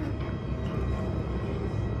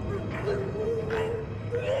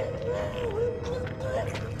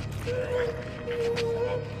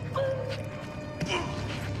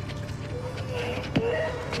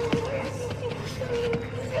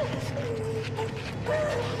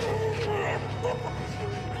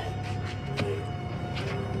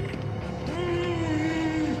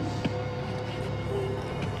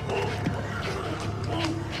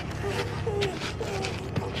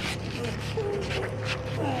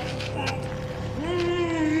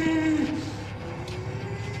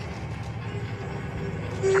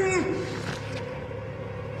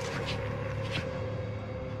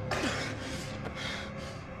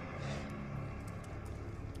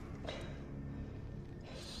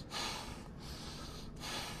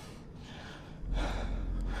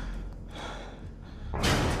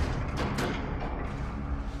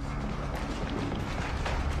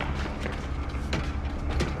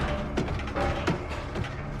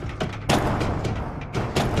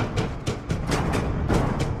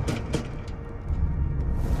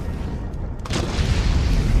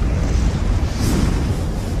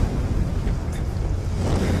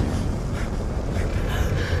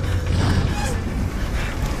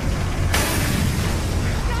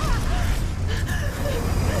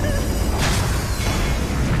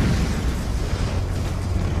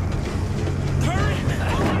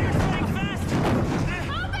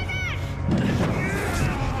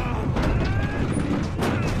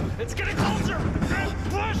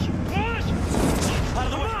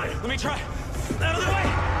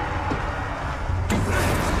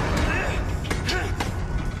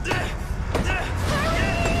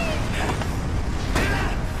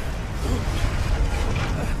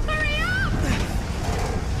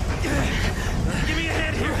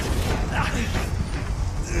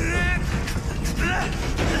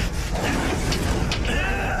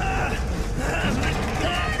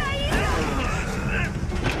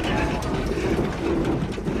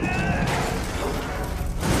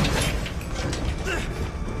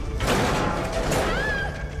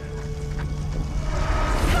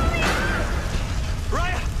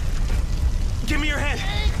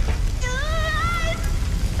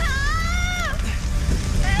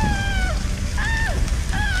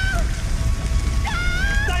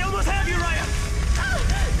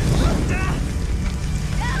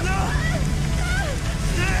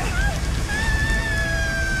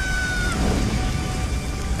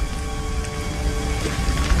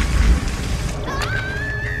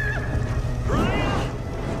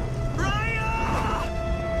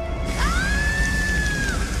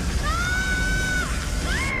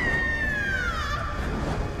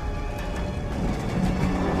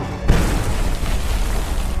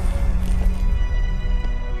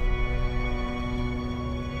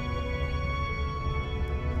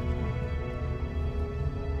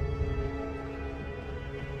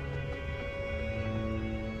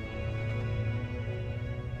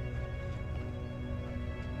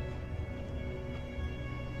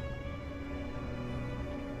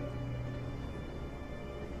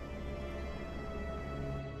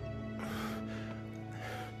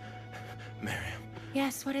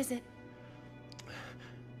 Yes, what is it?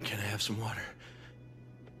 have some water?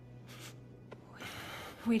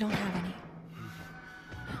 We don't have any.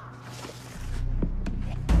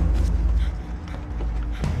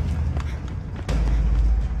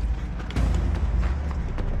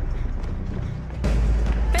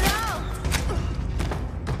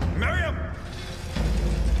 Miriam!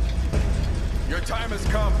 Your time has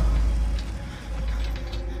come.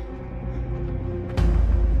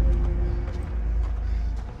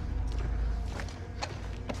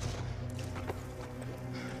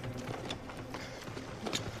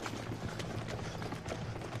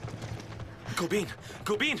 Gobin!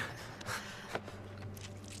 Gobin!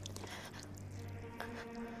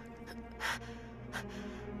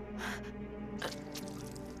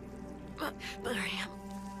 Miriam.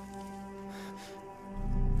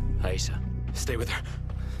 Aisa. Stay with her.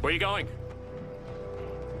 Where are you going?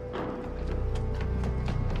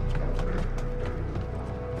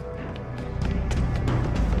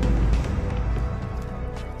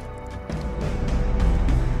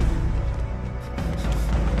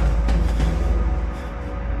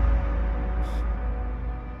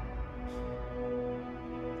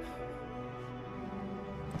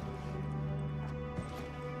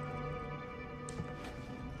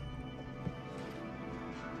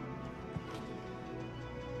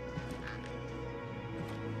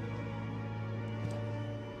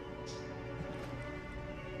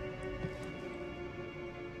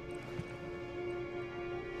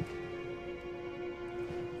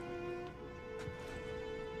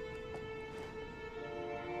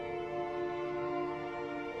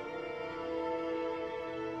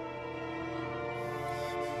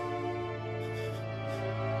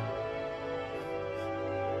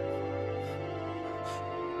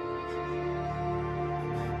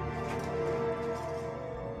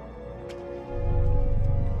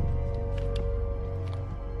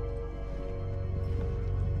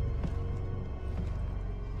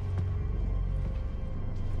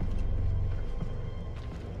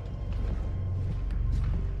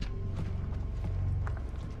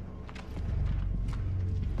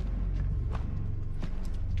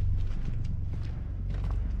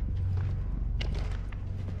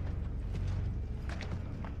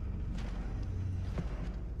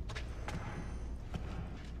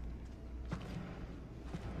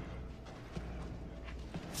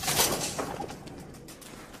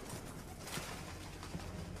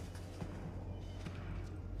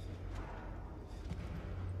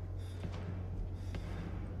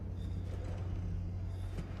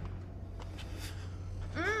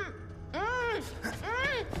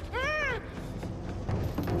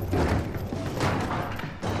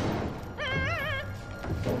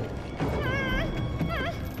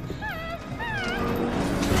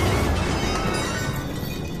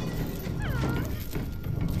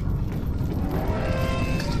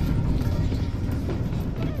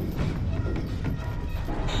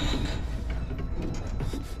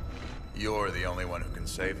 You're the only one who can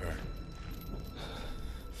save her.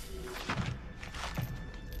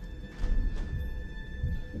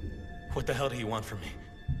 What the hell do you want from me?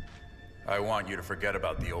 I want you to forget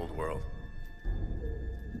about the old world.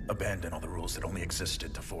 Abandon all the rules that only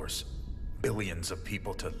existed to force billions of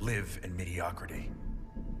people to live in mediocrity.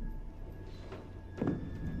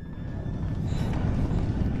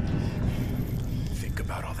 Think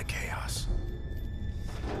about all the chaos.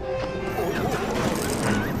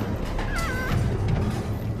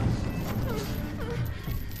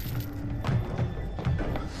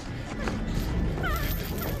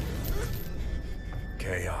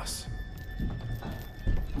 Chaos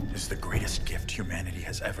is the greatest gift humanity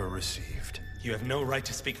has ever received. You have no right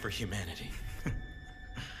to speak for humanity.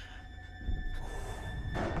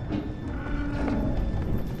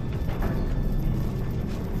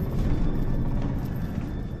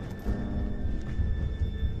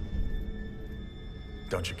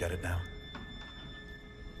 Don't you get it now?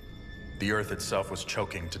 The Earth itself was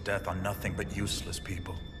choking to death on nothing but useless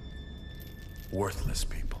people. Worthless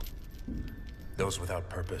people. Those without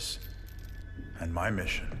purpose. And my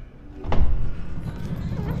mission,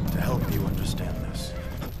 to help you understand this.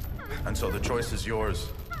 And so the choice is yours.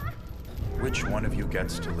 Which one of you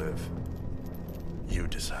gets to live? You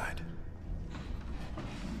decide.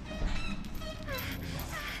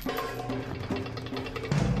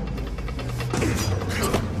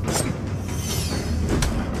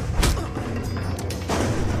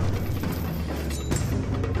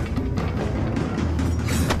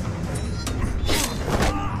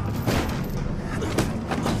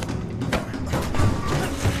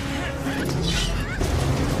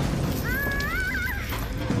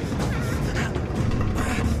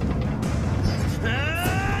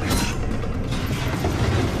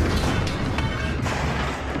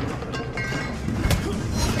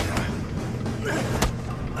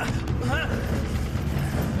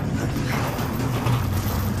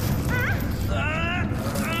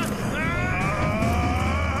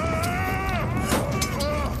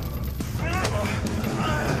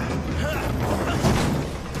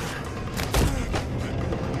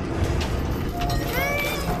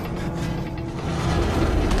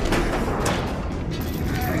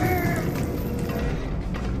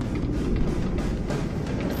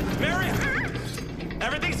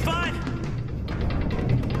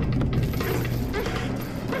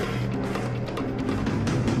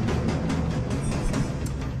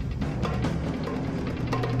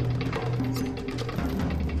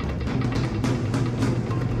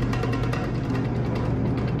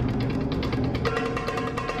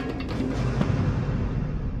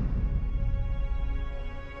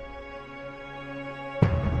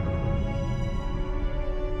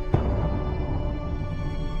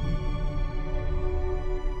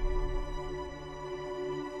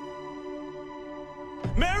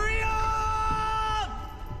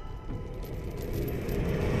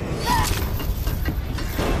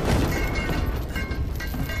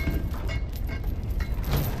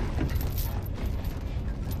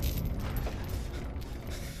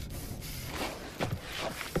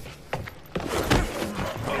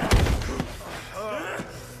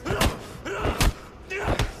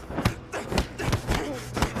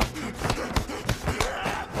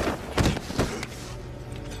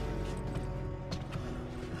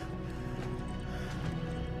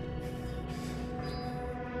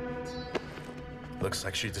 Looks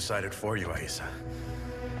like she decided for you, Aisa.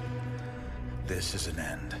 This is an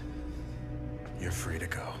end. You're free to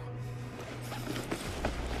go.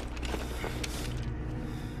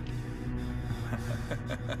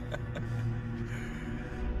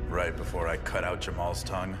 Right before I cut out Jamal's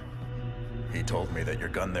tongue, he told me that your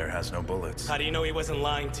gun there has no bullets. How do you know he wasn't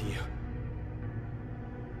lying to you?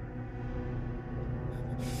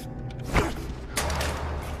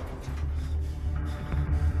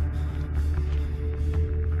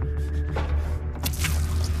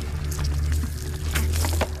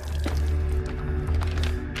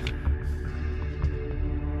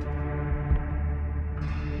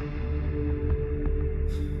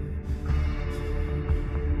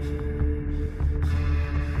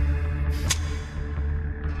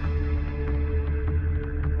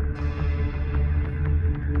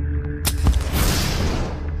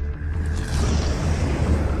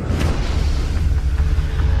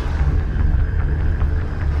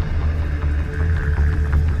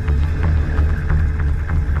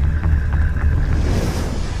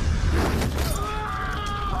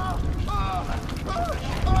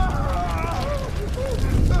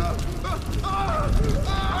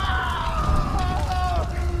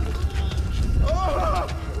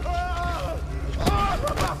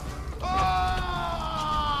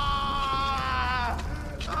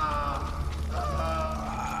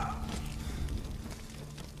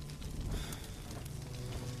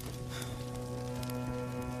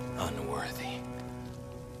 Unworthy.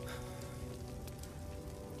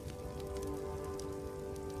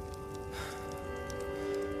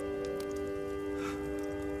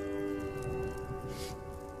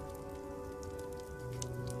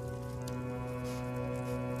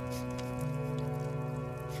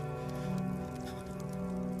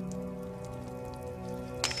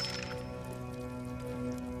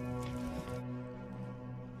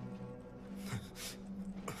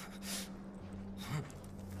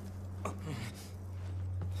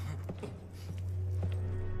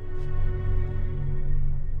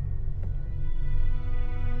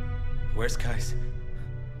 Where's Kais?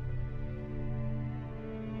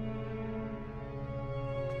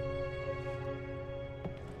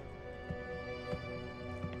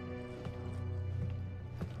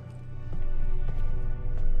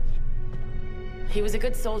 He was a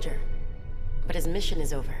good soldier, but his mission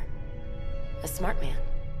is over. A smart man,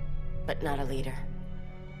 but not a leader.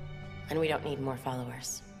 And we don't need more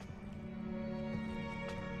followers.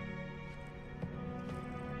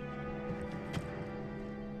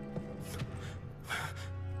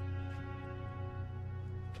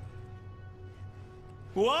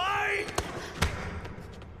 Why?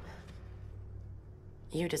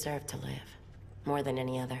 You deserve to live, more than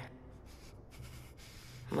any other.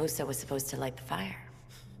 Musa was supposed to light the fire,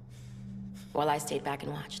 while I stayed back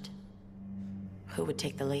and watched. Who would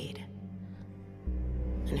take the lead?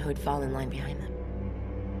 And who would fall in line behind them?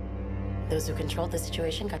 Those who controlled the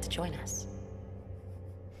situation got to join us.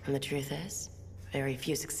 And the truth is, very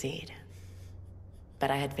few succeed.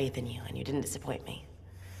 But I had faith in you, and you didn't disappoint me.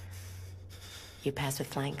 You passed with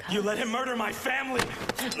flying colors. You let him murder my family!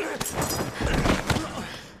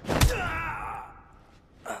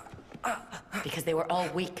 Because they were all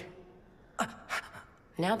weak.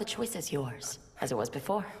 Now the choice is yours, as it was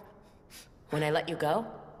before. When I let you go,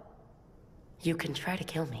 you can try to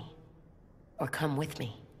kill me, or come with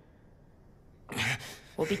me.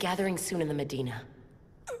 We'll be gathering soon in the Medina.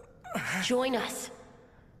 Join us.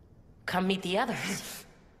 Come meet the others.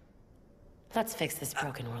 Let's fix this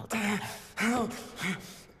broken world together.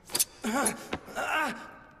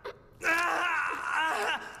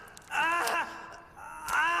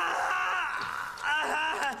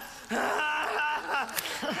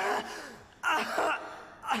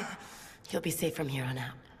 You'll be safe from here on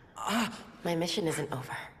out. My mission isn't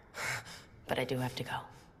over, but I do have to go.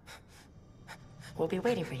 We'll be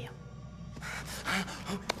waiting for you.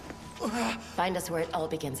 Find us where it all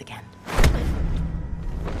begins again.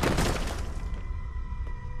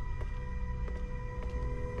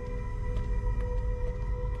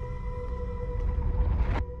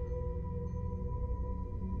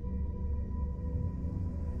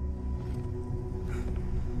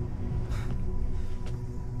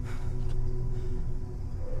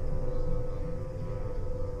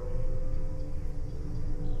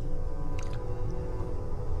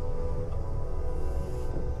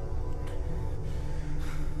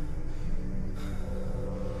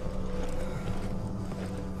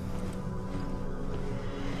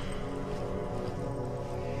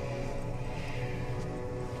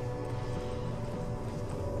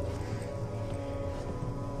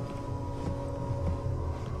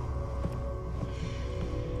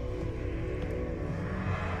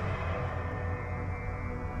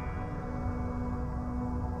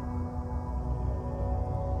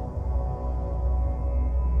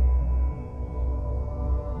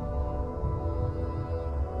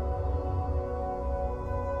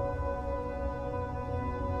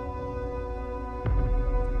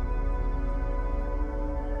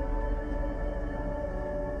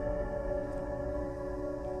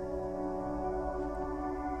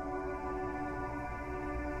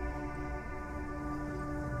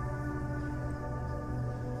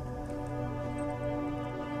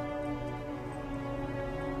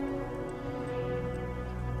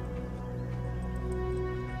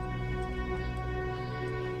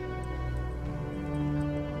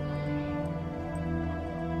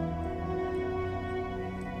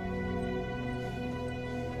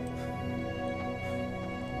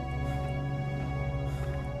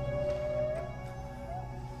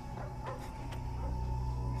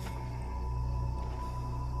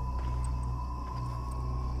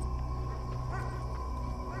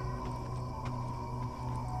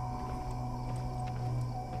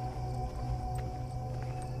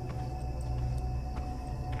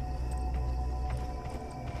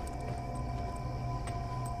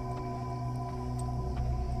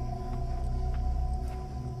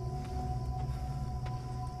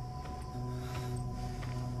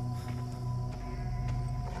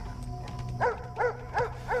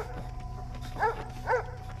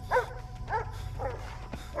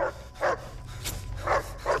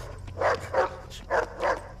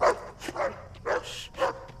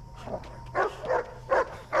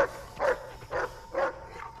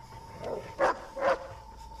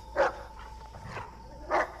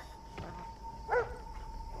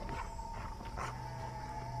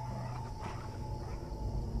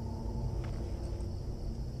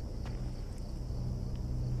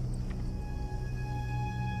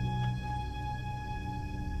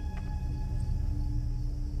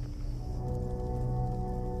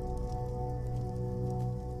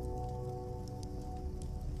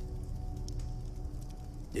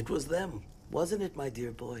 It was them, wasn't it, my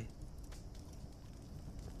dear boy?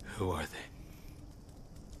 Who are they?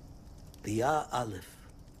 The Ya Aleph.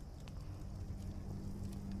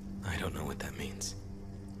 I don't know what that means.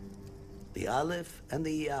 The Aleph and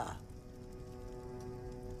the Ya.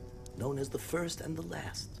 Known as the first and the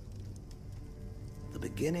last. The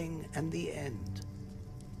beginning and the end.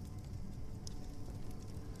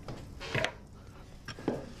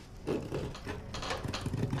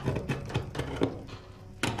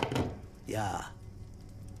 Ya.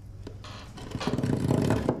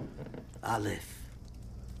 Aleph.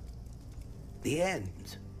 The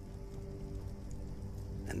end.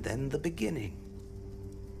 And then the beginning.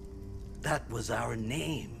 That was our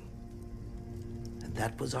name. And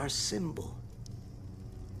that was our symbol.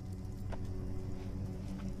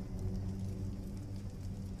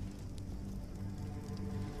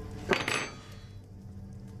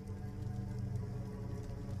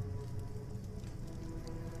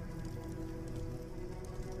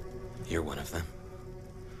 You're one of them.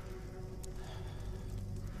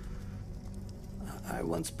 I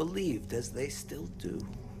once believed, as they still do.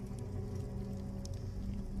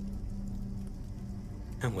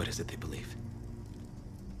 And what is it they believe?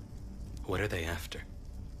 What are they after?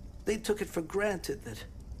 They took it for granted that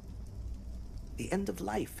the end of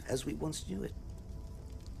life, as we once knew it,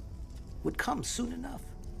 would come soon enough.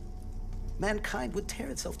 Mankind would tear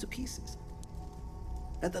itself to pieces.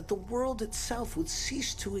 And that the world itself would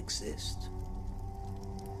cease to exist.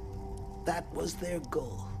 That was their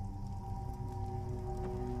goal.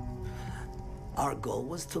 Our goal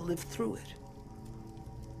was to live through it.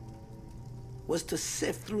 Was to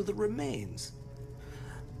sift through the remains,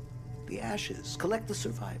 the ashes, collect the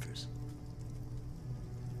survivors.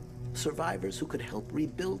 Survivors who could help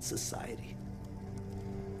rebuild society.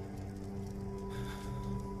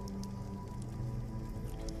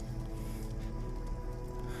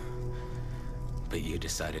 But you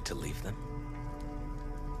decided to leave them?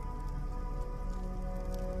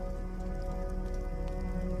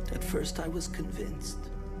 At first I was convinced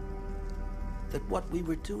that what we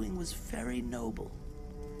were doing was very noble.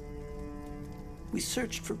 We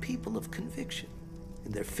searched for people of conviction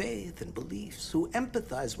in their faith and beliefs, who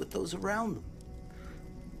empathize with those around them.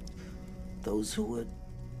 Those who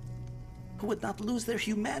would not lose their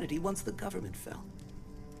humanity once the government fell.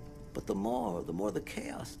 But the more the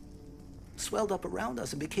chaos swelled up around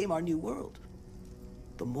us and became our new world,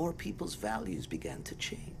 the more people's values began to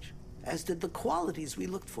change, as did the qualities we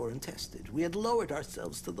looked for and tested. We had lowered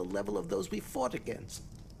ourselves to the level of those we fought against.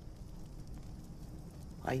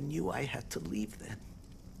 I knew I had to leave then.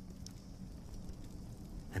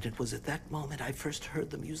 And it was at that moment I first heard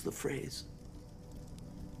them use the phrase,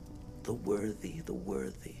 the worthy, the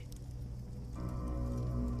worthy.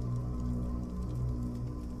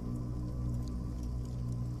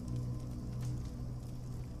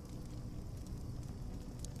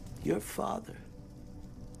 Your father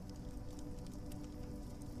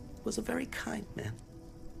was a very kind man.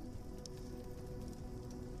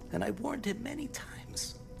 And I warned him many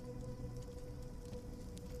times.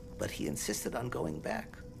 But he insisted on going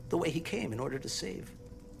back the way he came in order to save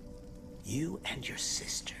you and your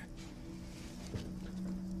sister.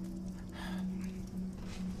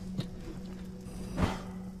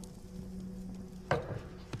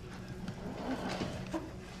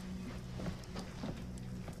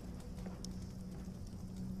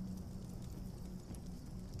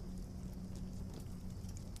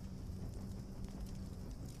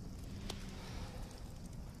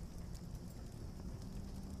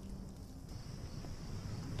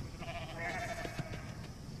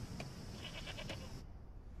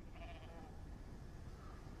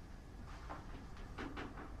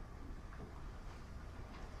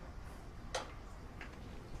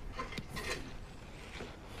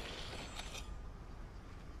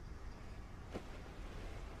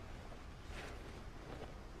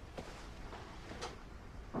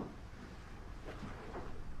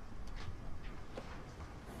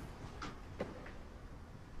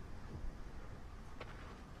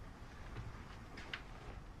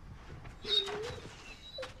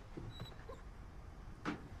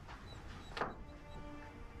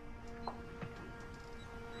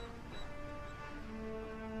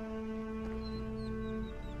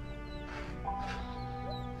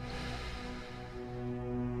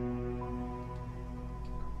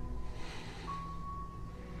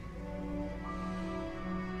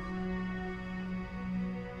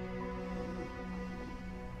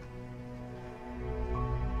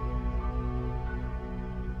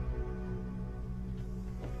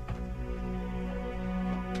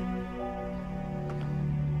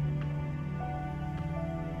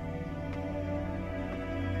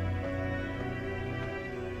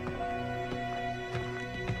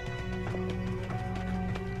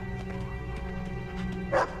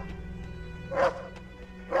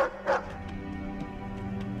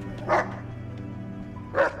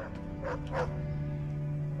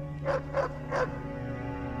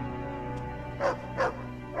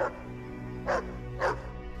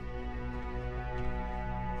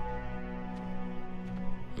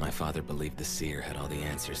 My father believed the seer had all the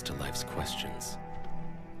answers to life's questions.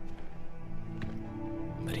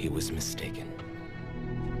 But he was mistaken.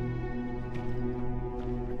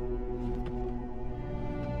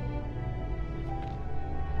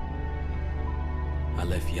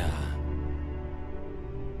 Aleph Yah.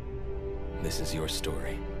 This is your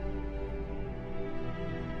story.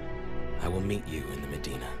 I will meet you in the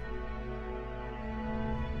Medina.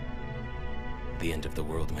 The end of the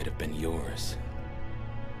world might have been yours,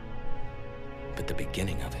 but the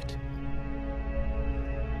beginning of it,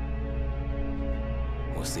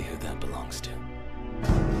 we'll see who that belongs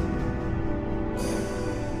to.